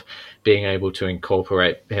 sort of being able to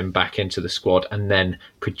incorporate him back into the squad and then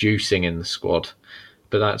producing in the squad.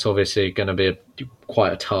 But that's obviously going to be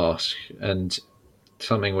quite a task and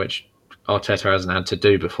something which Arteta hasn't had to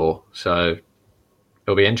do before. So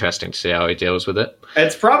it'll be interesting to see how he deals with it.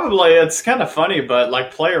 It's kind of funny, but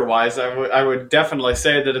like player-wise, I would definitely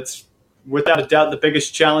say that it's without a doubt the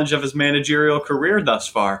biggest challenge of his managerial career thus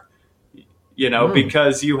far.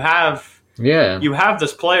 Because you have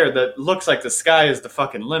this player that looks like the sky is the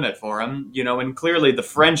fucking limit for him, and clearly the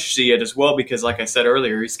French see it as well because, like I said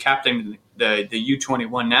earlier, he's captaining the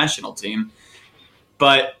U21 national team.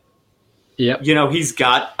 But he's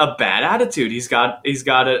got a bad attitude. He's got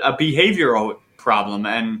a behavioral problem,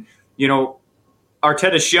 and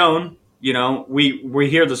Arteta's shown. We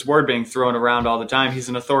hear this word being thrown around all the time. He's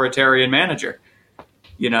an authoritarian manager.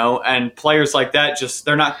 And players like that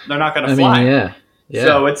they're not going to fly. Yeah.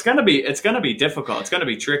 So it's gonna be difficult. It's gonna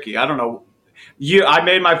be tricky. I don't know. I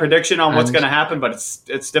made my prediction on what's going to happen, but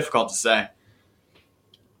it's difficult to say.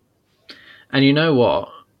 And you know what?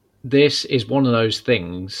 This is one of those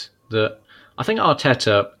things that I think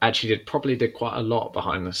Arteta actually did quite a lot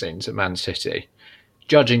behind the scenes at Man City.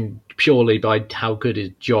 Judging purely by how good his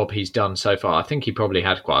job he's done so far, I think he probably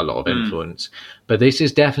had quite a lot of influence. But this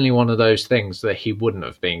is definitely one of those things that he wouldn't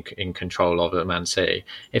have been in control of at Man City.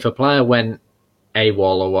 If a player went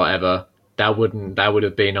AWOL or whatever, that would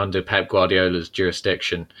have been under Pep Guardiola's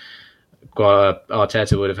jurisdiction.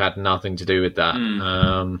 Arteta would have had nothing to do with that.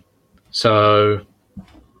 So,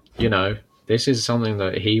 this is something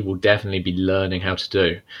that he will definitely be learning how to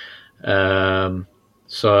do.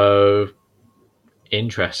 So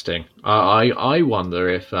interesting. I wonder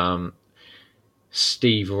if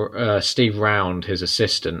Steve Round, his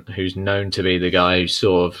assistant, who's known to be the guy who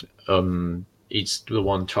sort of he's the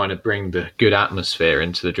one trying to bring the good atmosphere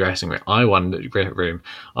into the dressing room. I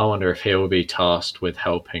wonder if he'll be tasked with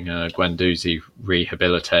helping Guendouzi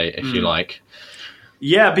rehabilitate, if you like.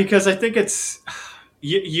 Yeah, because I think it's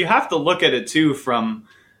you have to look at it too from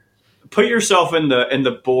put yourself in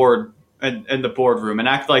the boardroom and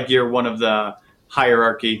act like you're one of the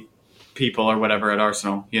hierarchy people or whatever at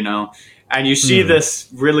Arsenal, and you see this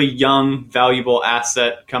really young, valuable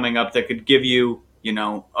asset coming up that could give you,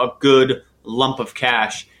 a good lump of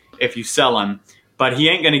cash if you sell him, but he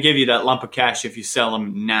ain't going to give you that lump of cash if you sell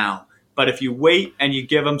him now. But if you wait and you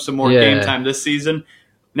give him some more game time this season,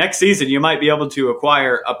 next season you might be able to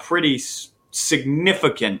acquire a pretty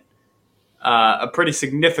significant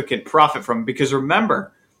profit from him. Because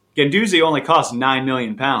remember, Guendouzi only costs £9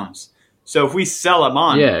 million. So if we sell him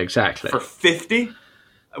on for 50,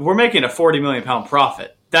 we're making a £40 million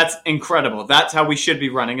profit. That's incredible. That's how we should be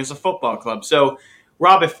running as a football club. So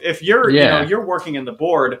Rob, if you're you're working in the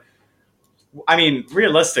board, I mean,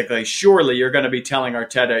 realistically, surely you're going to be telling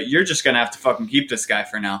Arteta, you're just going to have to fucking keep this guy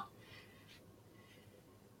for now.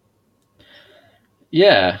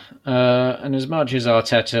 Yeah, and as much as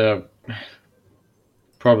Arteta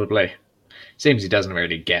probably seems he doesn't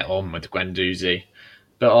really get on with Guendouzi,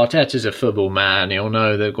 but Arteta's a football man. He'll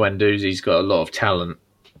know that Guendouzi's got a lot of talent,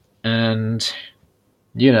 and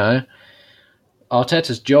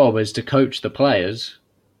Arteta's job is to coach the players,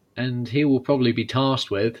 and he will probably be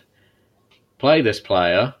tasked with play this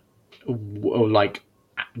player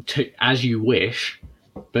as you wish,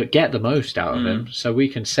 but get the most out of him so we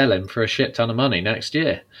can sell him for a shit ton of money next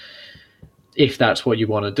year, if that's what you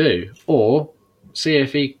want to do, or see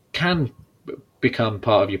if he can become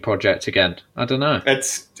part of your project again. I don't know.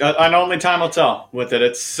 It's and only time will tell with it.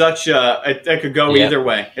 It's such it could go either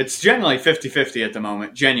way. It's generally 50-50 at the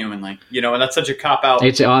moment, genuinely. And that's such a cop-out. I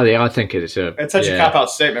think it's such a cop-out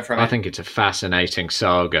statement from me. I think it's a fascinating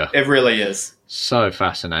saga. It really is. So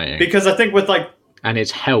fascinating. Because I think and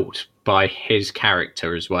it's helped by his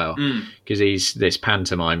character as well, because he's this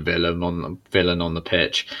pantomime villain on the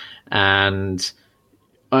pitch, and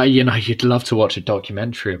you'd love to watch a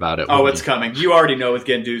documentary about it. Oh, it's coming. You already know with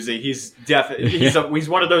Guendouzi, he's definitely he's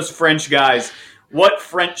one of those French guys. What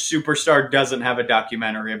French superstar doesn't have a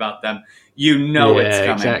documentary about them? It's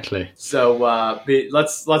coming. Exactly. So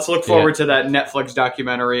let's look forward to that Netflix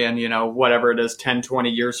documentary, and whatever it is, 10, 20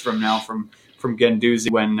 years from now, from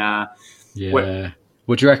Guendouzi when.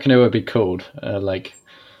 Would you reckon it would be called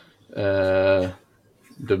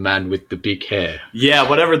the man with the big hair? Yeah,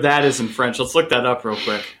 whatever that is in French. Let's look that up real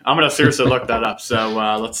quick. I'm going to seriously look that up. So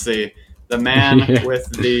let's see. The man with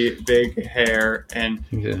the big hair in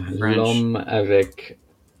French. L'homme avec...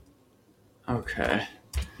 Okay.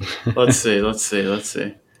 Let's see.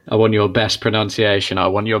 I want your best pronunciation. I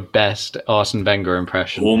want your best Arsene Wenger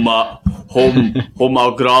impression. Homa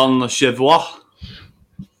gran chevois.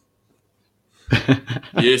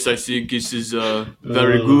 Yes, I think this is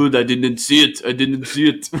very good. I didn't see it.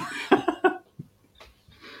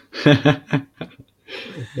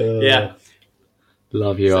 Yeah.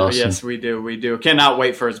 Love you, Arsene. Yes, we do. Cannot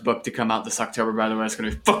wait for his book to come out this October, by the way. It's going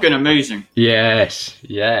to be fucking amazing. Yes.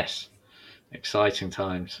 Exciting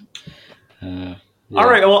times. Yeah. All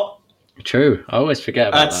right, well. True. I always forget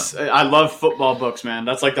about that. I love football books, man.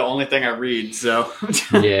 That's like the only thing I read, so.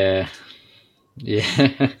 Yeah.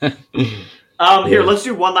 Here, let's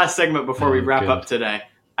do one last segment before we wrap up today.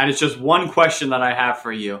 And it's just one question that I have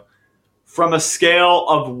for you. From a scale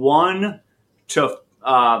of 1 to,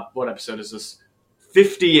 what episode is this?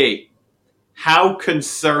 58. How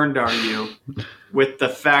concerned are you with the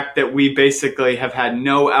fact that we basically have had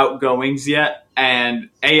no outgoings yet, and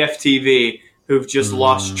AFTV, who've just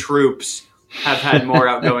lost troops, have had more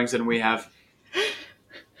outgoings than we have?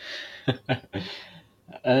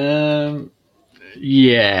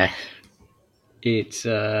 Yeah. It's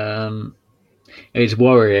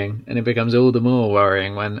worrying, and it becomes all the more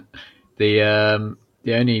worrying when the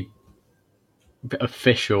only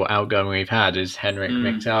official outgoing we've had is Henrik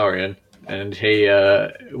Mkhitaryan, and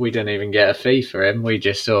we didn't even get a fee for him. We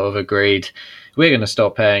just sort of agreed, we're going to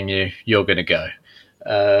stop paying you, you're going to go.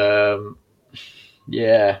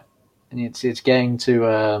 Yeah, and it's getting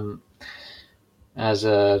to as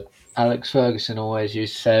Alex Ferguson always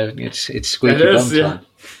used to say, it's squeaky bum time.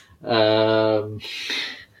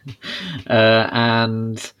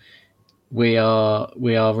 And we are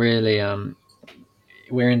really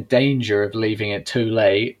we're in danger of leaving it too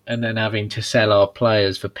late and then having to sell our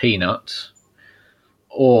players for peanuts,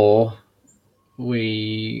 or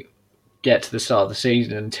we get to the start of the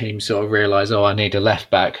season and teams sort of realise, I need a left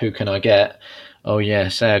back, who can I get? Oh yeah,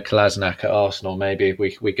 Sead Kolasinac at Arsenal, maybe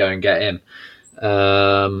we go and get him.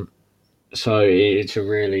 So it's a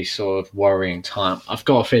really sort of worrying time. I've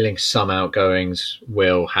got a feeling some outgoings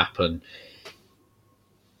will happen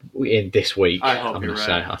in this week. I'm going to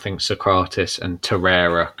say. I think Socrates and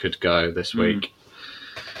Torreira could go this week.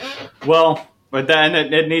 Well, but then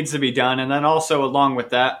it needs to be done. And then also along with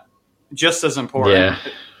that, just as important,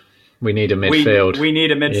 we need a midfield. We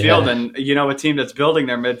need a midfield. Yeah. And, a team that's building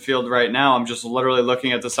their midfield right now, I'm just literally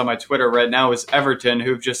looking at this on my Twitter right now, is Everton,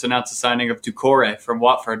 who've just announced the signing of Doucouré from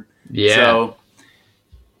Watford. Yeah. So,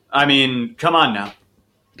 I mean, come on now.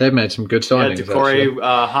 They've made some good signings. Yeah,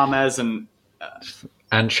 Doucouré, James, and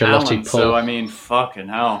Ancelotti. Paul. So, I mean, fucking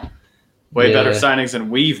hell. Way better signings than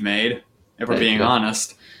we've made, if we're being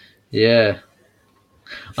honest. Yeah.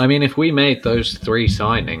 I mean, if we made those 3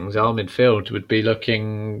 signings, our midfield would be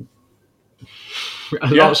looking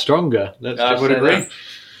a lot stronger. I would agree.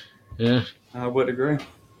 Yeah. I would agree.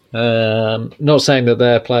 Not saying that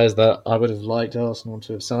they're players that I would have liked Arsenal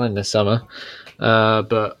to have signed this summer,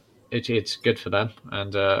 but it's good for them,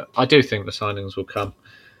 and I do think the signings will come.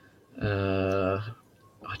 I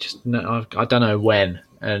don't know when,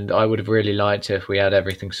 and I would have really liked it if we had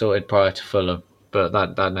everything sorted prior to Fulham, but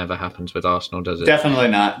that never happens with Arsenal, does it? Definitely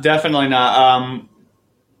not.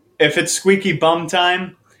 If it's squeaky bum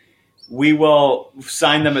time, we will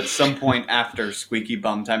sign them at some point after squeaky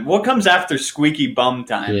bum time. What comes after squeaky bum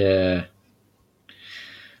time? Yeah.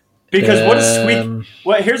 Because what does squeaky...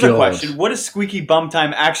 Well, here's a question. What does squeaky bum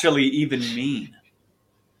time actually even mean?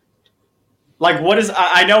 Like, what is...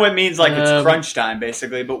 I know it means like it's crunch time,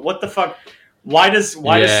 basically, but what the fuck... Why does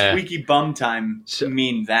squeaky bum time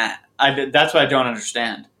mean that? That's what I don't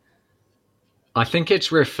understand. I think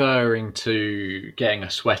it's referring to getting a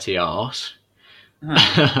sweaty arse.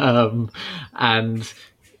 And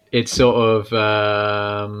it's sort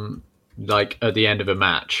of like at the end of a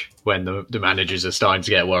match when the managers are starting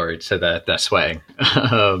to get worried, so they're sweating.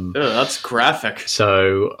 That's graphic.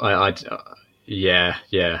 So that's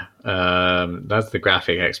the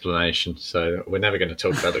graphic explanation. So we're never going to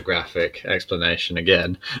talk about the graphic explanation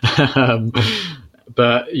again.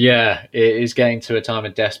 But yeah, it is getting to a time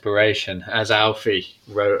of desperation, as Alfie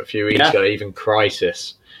wrote a few weeks ago, even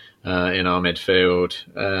crisis. In our midfield,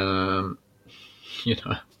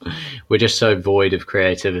 we're just so void of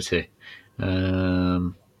creativity.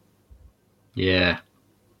 I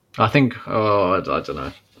think. I don't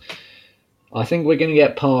know. I think we're going to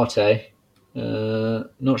get Partey.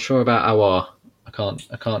 Not sure about Aouar. I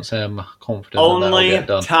can't say I'm confident. Only that will get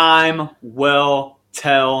done. Time will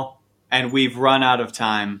tell, and we've run out of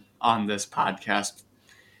time on this podcast.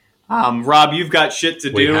 Rob, you've got shit to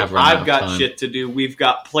do. I've got shit to do. We've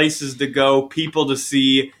got places to go, people to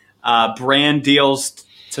see, brand deals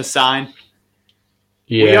to sign.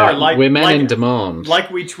 Yeah, we are we're men in demand.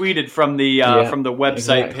 Like we tweeted from the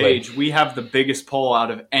website page, we have the biggest poll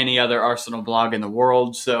out of any other Arsenal blog in the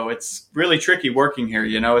world. So it's really tricky working here.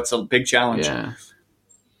 It's a big challenge.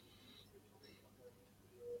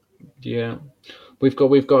 Yeah. We've got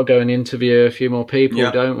to go and interview a few more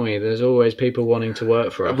people, don't we? There's always people wanting to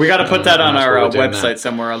work for us. We got to put that on our website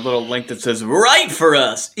somewhere, a little link that says, write for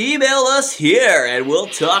us, email us here, and we'll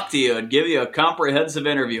talk to you and give you a comprehensive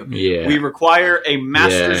interview. Yeah. We require a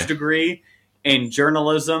master's degree in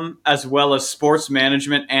journalism as well as sports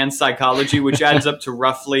management and psychology, which adds up to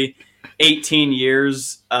roughly 18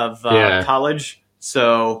 years of college.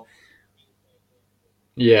 So...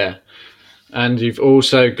 Yeah. And you've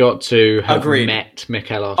also got to have met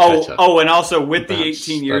Mikel Arteta. Oh, and also with the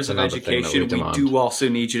 18 years of education, we do also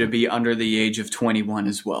need you to be under the age of 21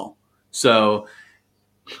 as well. So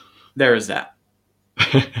there is that.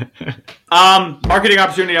 Marketing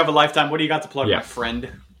opportunity of a lifetime. What do you got to plug, my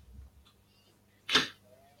friend?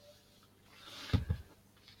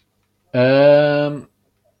 Go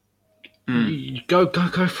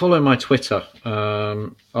follow my Twitter,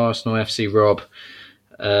 Arsenal FC Rob.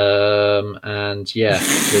 And you'll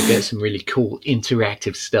get some really cool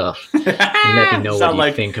interactive stuff. And let me know what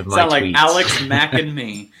you think of my tweets. Sound like Alex, Mac, and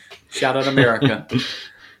me. Shout out America.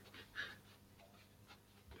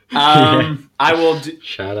 I will.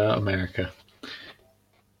 Shout out America.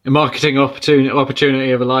 A marketing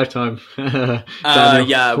opportunity of a lifetime.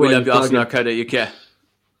 Daniel, we love Arsenal.co.uk.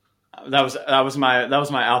 That was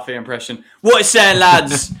my Alfie impression. What is saying,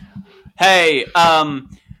 lads? Hey,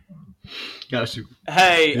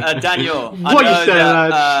 Hey, Daniel, I know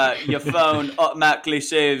that your phone automatically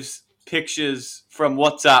saves pictures from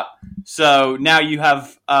WhatsApp, so now you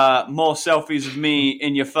have more selfies of me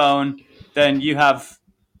in your phone than you have...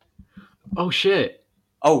 Oh, shit.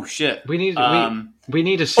 We need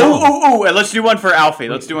a song. Oh, let's do one for Alfie.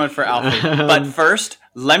 But first,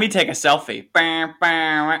 let me take a selfie.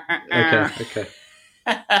 Okay.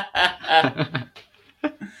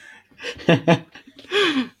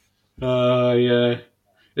 Yeah.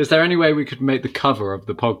 Is there any way we could make the cover of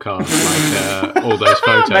the podcast like all those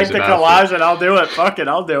photos? Make the collage and I'll do it. Fuck it,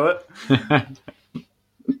 I'll do it.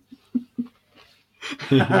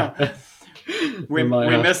 we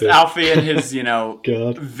missed Alfie and his,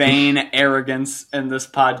 vain arrogance in this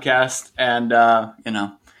podcast, and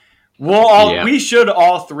we should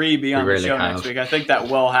all three be on the show next week. I think that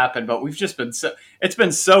will happen, but we've just been it's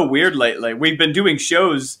been so weird lately. We've been doing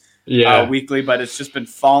shows weekly, but it's just been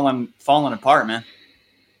falling apart, man.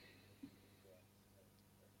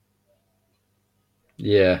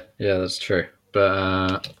 Yeah, that's true.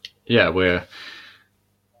 But we're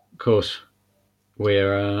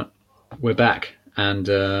back, and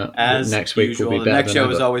next week will be better. The next show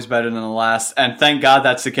is always better than the last, and thank God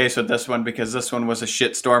that's the case with this one, because this one was a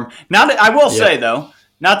shitstorm. I will say though,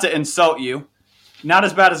 not to insult you, not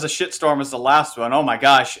as bad as a shitstorm as the last one. Oh my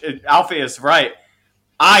gosh, Alfie is right.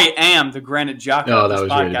 I am the Granite Jockey of this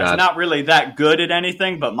podcast. Really bad. Not really that good at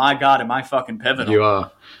anything, but my God, am I fucking pivotal. You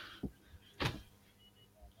are.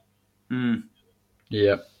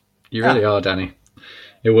 Yep. You really are, Danny.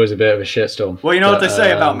 It was a bit of a shitstorm. Well, you know what they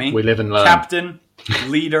say about me. We live and learn. Captain,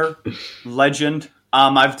 leader, legend.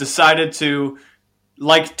 I've decided to,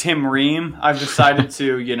 like Tim Ream, I've decided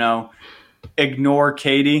to, ignore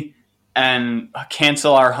Katie and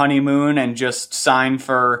cancel our honeymoon and just sign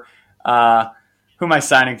for... who am I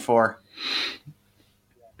signing for?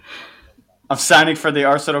 I'm signing for the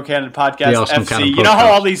Arsenal Cannon Podcast FC. Cannon you know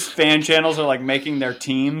how all these fan channels are like making their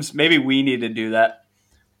teams? Maybe we need to do that.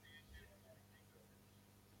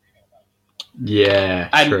 Yeah,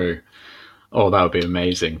 true. Oh, that would be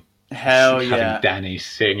amazing. Hell yeah. Having Danny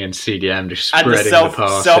singing CDM, just spreading the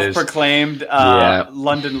passes. Self-proclaimed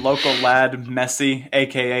London local lad Messi,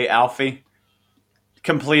 a.k.a. Alfie,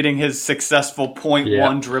 completing his successful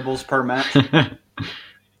 0.1 dribbles per match.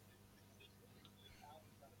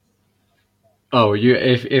 Oh,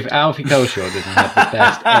 if Alfie Culshaw didn't have the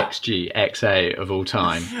best XG XA of all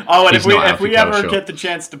time. Oh, and if we ever get the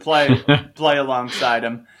chance to play alongside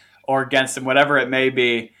him or against him, whatever it may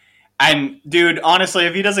be, and dude, honestly,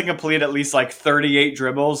 if he doesn't complete at least like 38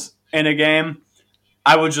 dribbles in a game,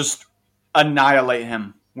 I would just annihilate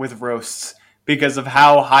him with roasts because of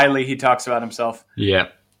how highly he talks about himself. Yeah,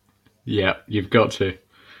 you've got to.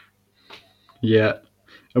 Yeah,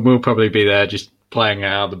 and we'll probably be there just playing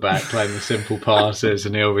out of the back, playing the simple passes,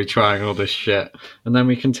 and he'll be trying all this shit, and then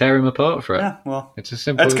we can tear him apart for it. Yeah, well, it's as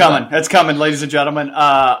simple. It's coming, ladies and gentlemen.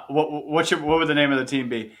 What would the name of the team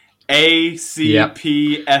be? ACPFC.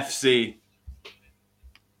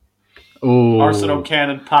 Arsenal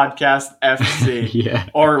Cannon Podcast FC. Yeah.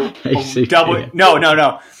 Or ACPS. No.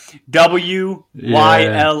 WYLAACPS.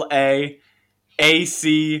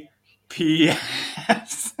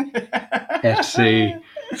 FC.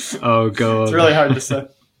 Oh god. It's really hard to say.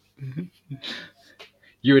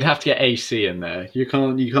 You would have to get AC in there. You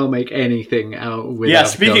can't make anything out without. Yeah,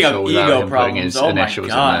 speaking of ego problems, oh my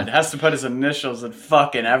god, it has to put his initials in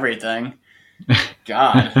fucking everything.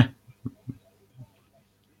 God.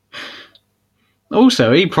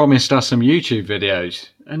 Also, he promised us some YouTube videos,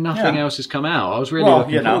 and nothing else has come out. I was really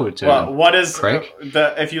looking forward to it. Well, what is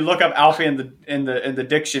if you look up Alfie in the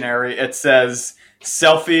dictionary, it says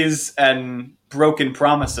selfies and broken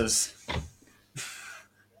promises.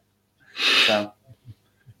 So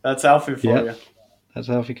that's Alfie for you. That's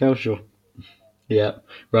Alfie Culshaw. Yeah,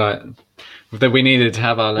 right. That we needed to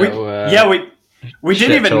have our little. We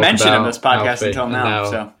didn't even mention him this podcast until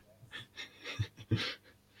now. So.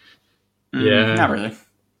 Yeah. Not really.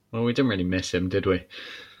 Well, we didn't really miss him, did we?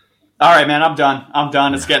 All right, man. I'm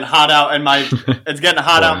done. It's getting hot out in my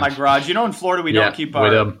out in my garage. You know, in Florida we don't keep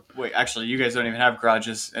our. Wait, actually, you guys don't even have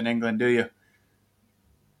garages in England, do you?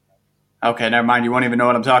 Okay, never mind. You won't even know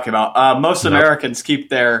what I'm talking about. Most Americans keep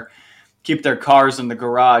their cars in the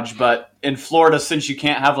garage, but in Florida, since you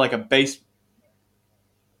can't have like a base.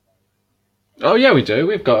 Oh yeah, we do.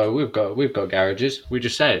 We've got garages. We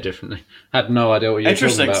just say it differently. I had no idea what you were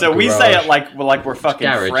talking about. Interesting. So we say it like we're fucking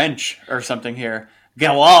French or something here.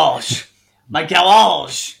 Garage, my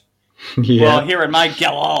garage. Yeah. Well, here in my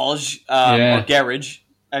garage or garage,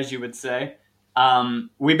 as you would say,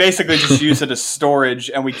 we basically just use it as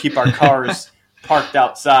storage, and we keep our cars parked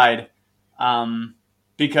outside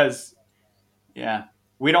because,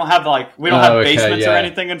 we don't have basements or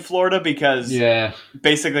anything in Florida because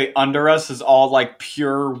basically under us is all like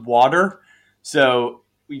pure water. So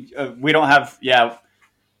we don't have shout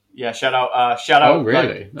out. Oh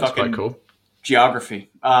really? That's quite cool.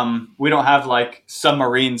 Geography. We don't have like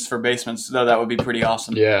submarines for basements, though. That would be pretty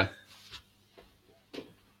awesome. Yeah.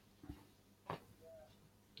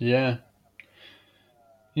 Yeah.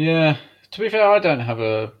 Yeah. To be fair, I don't have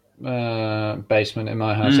a basement in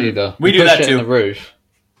my house either. We do that too. In the roof.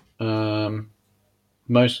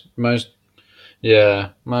 Most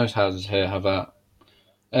houses here have that,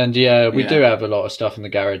 and we do have a lot of stuff in the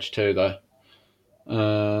garage too, though.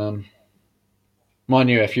 Mind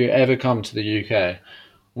you, if you ever come to the UK,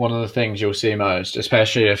 one of the things you'll see most,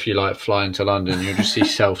 especially if you like flying to London, you'll just see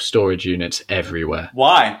self-storage units everywhere.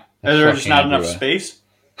 Why? Is there just not enough space?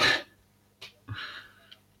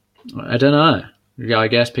 I don't know. Yeah, I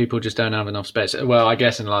guess people just don't have enough space. Well, I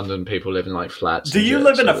guess in London people live in like flats. Do you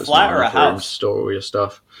live in a flat or a house? Store all your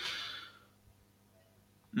stuff.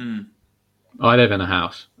 I live in a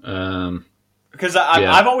house. Because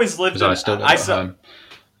I've always lived in. I still live at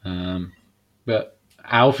home. But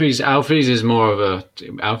Alfie's is more of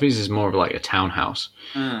like a townhouse.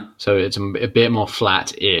 So it's a bit more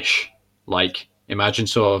flat-ish. Like imagine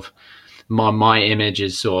sort of. My image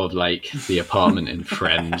is sort of like the apartment in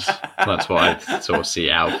Friends. That's what I sort of see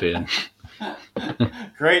Alfie in.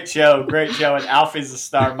 Great show. And Alfie's a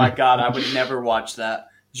star. My God, I would never watch that.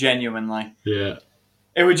 Genuinely. Yeah.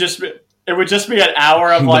 It would just be an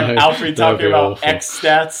hour of like Alfie talking about awful. X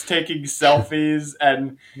stats, taking selfies,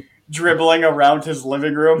 and dribbling around his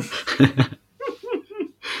living room.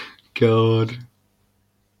 God.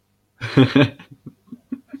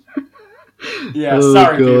 Yeah,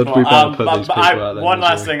 sorry, people. One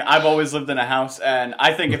last thing. I've always lived in a house, and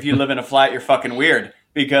I think if you live in a flat, you're fucking weird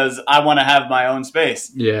because I want to have my own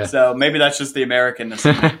space. Yeah. So maybe that's just the Americanness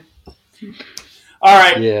in me. All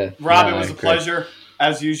right. Yeah. Rob, it was a pleasure,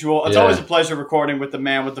 as usual. It's always a pleasure recording with the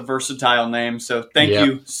man with the versatile name. So thank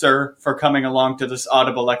you, sir, for coming along to this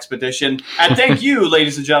Audible expedition. And thank you,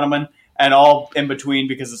 ladies and gentlemen, and all in between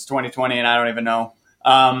because it's 2020 and I don't even know.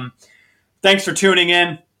 Thanks for tuning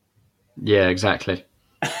in. Yeah, exactly.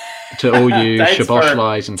 To all you Shabosh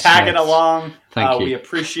Lies and tagging Smiths, along. Thank you. We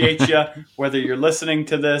appreciate you, whether you're listening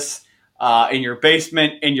to this in your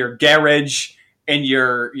basement, in your garage, in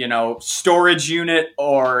your storage unit,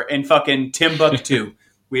 or in fucking Timbuktu.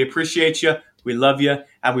 We appreciate you. We love you,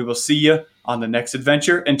 and we will see you on the next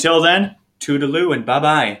adventure. Until then, toodaloo and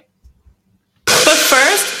bye-bye. But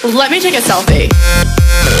first, let me take a selfie.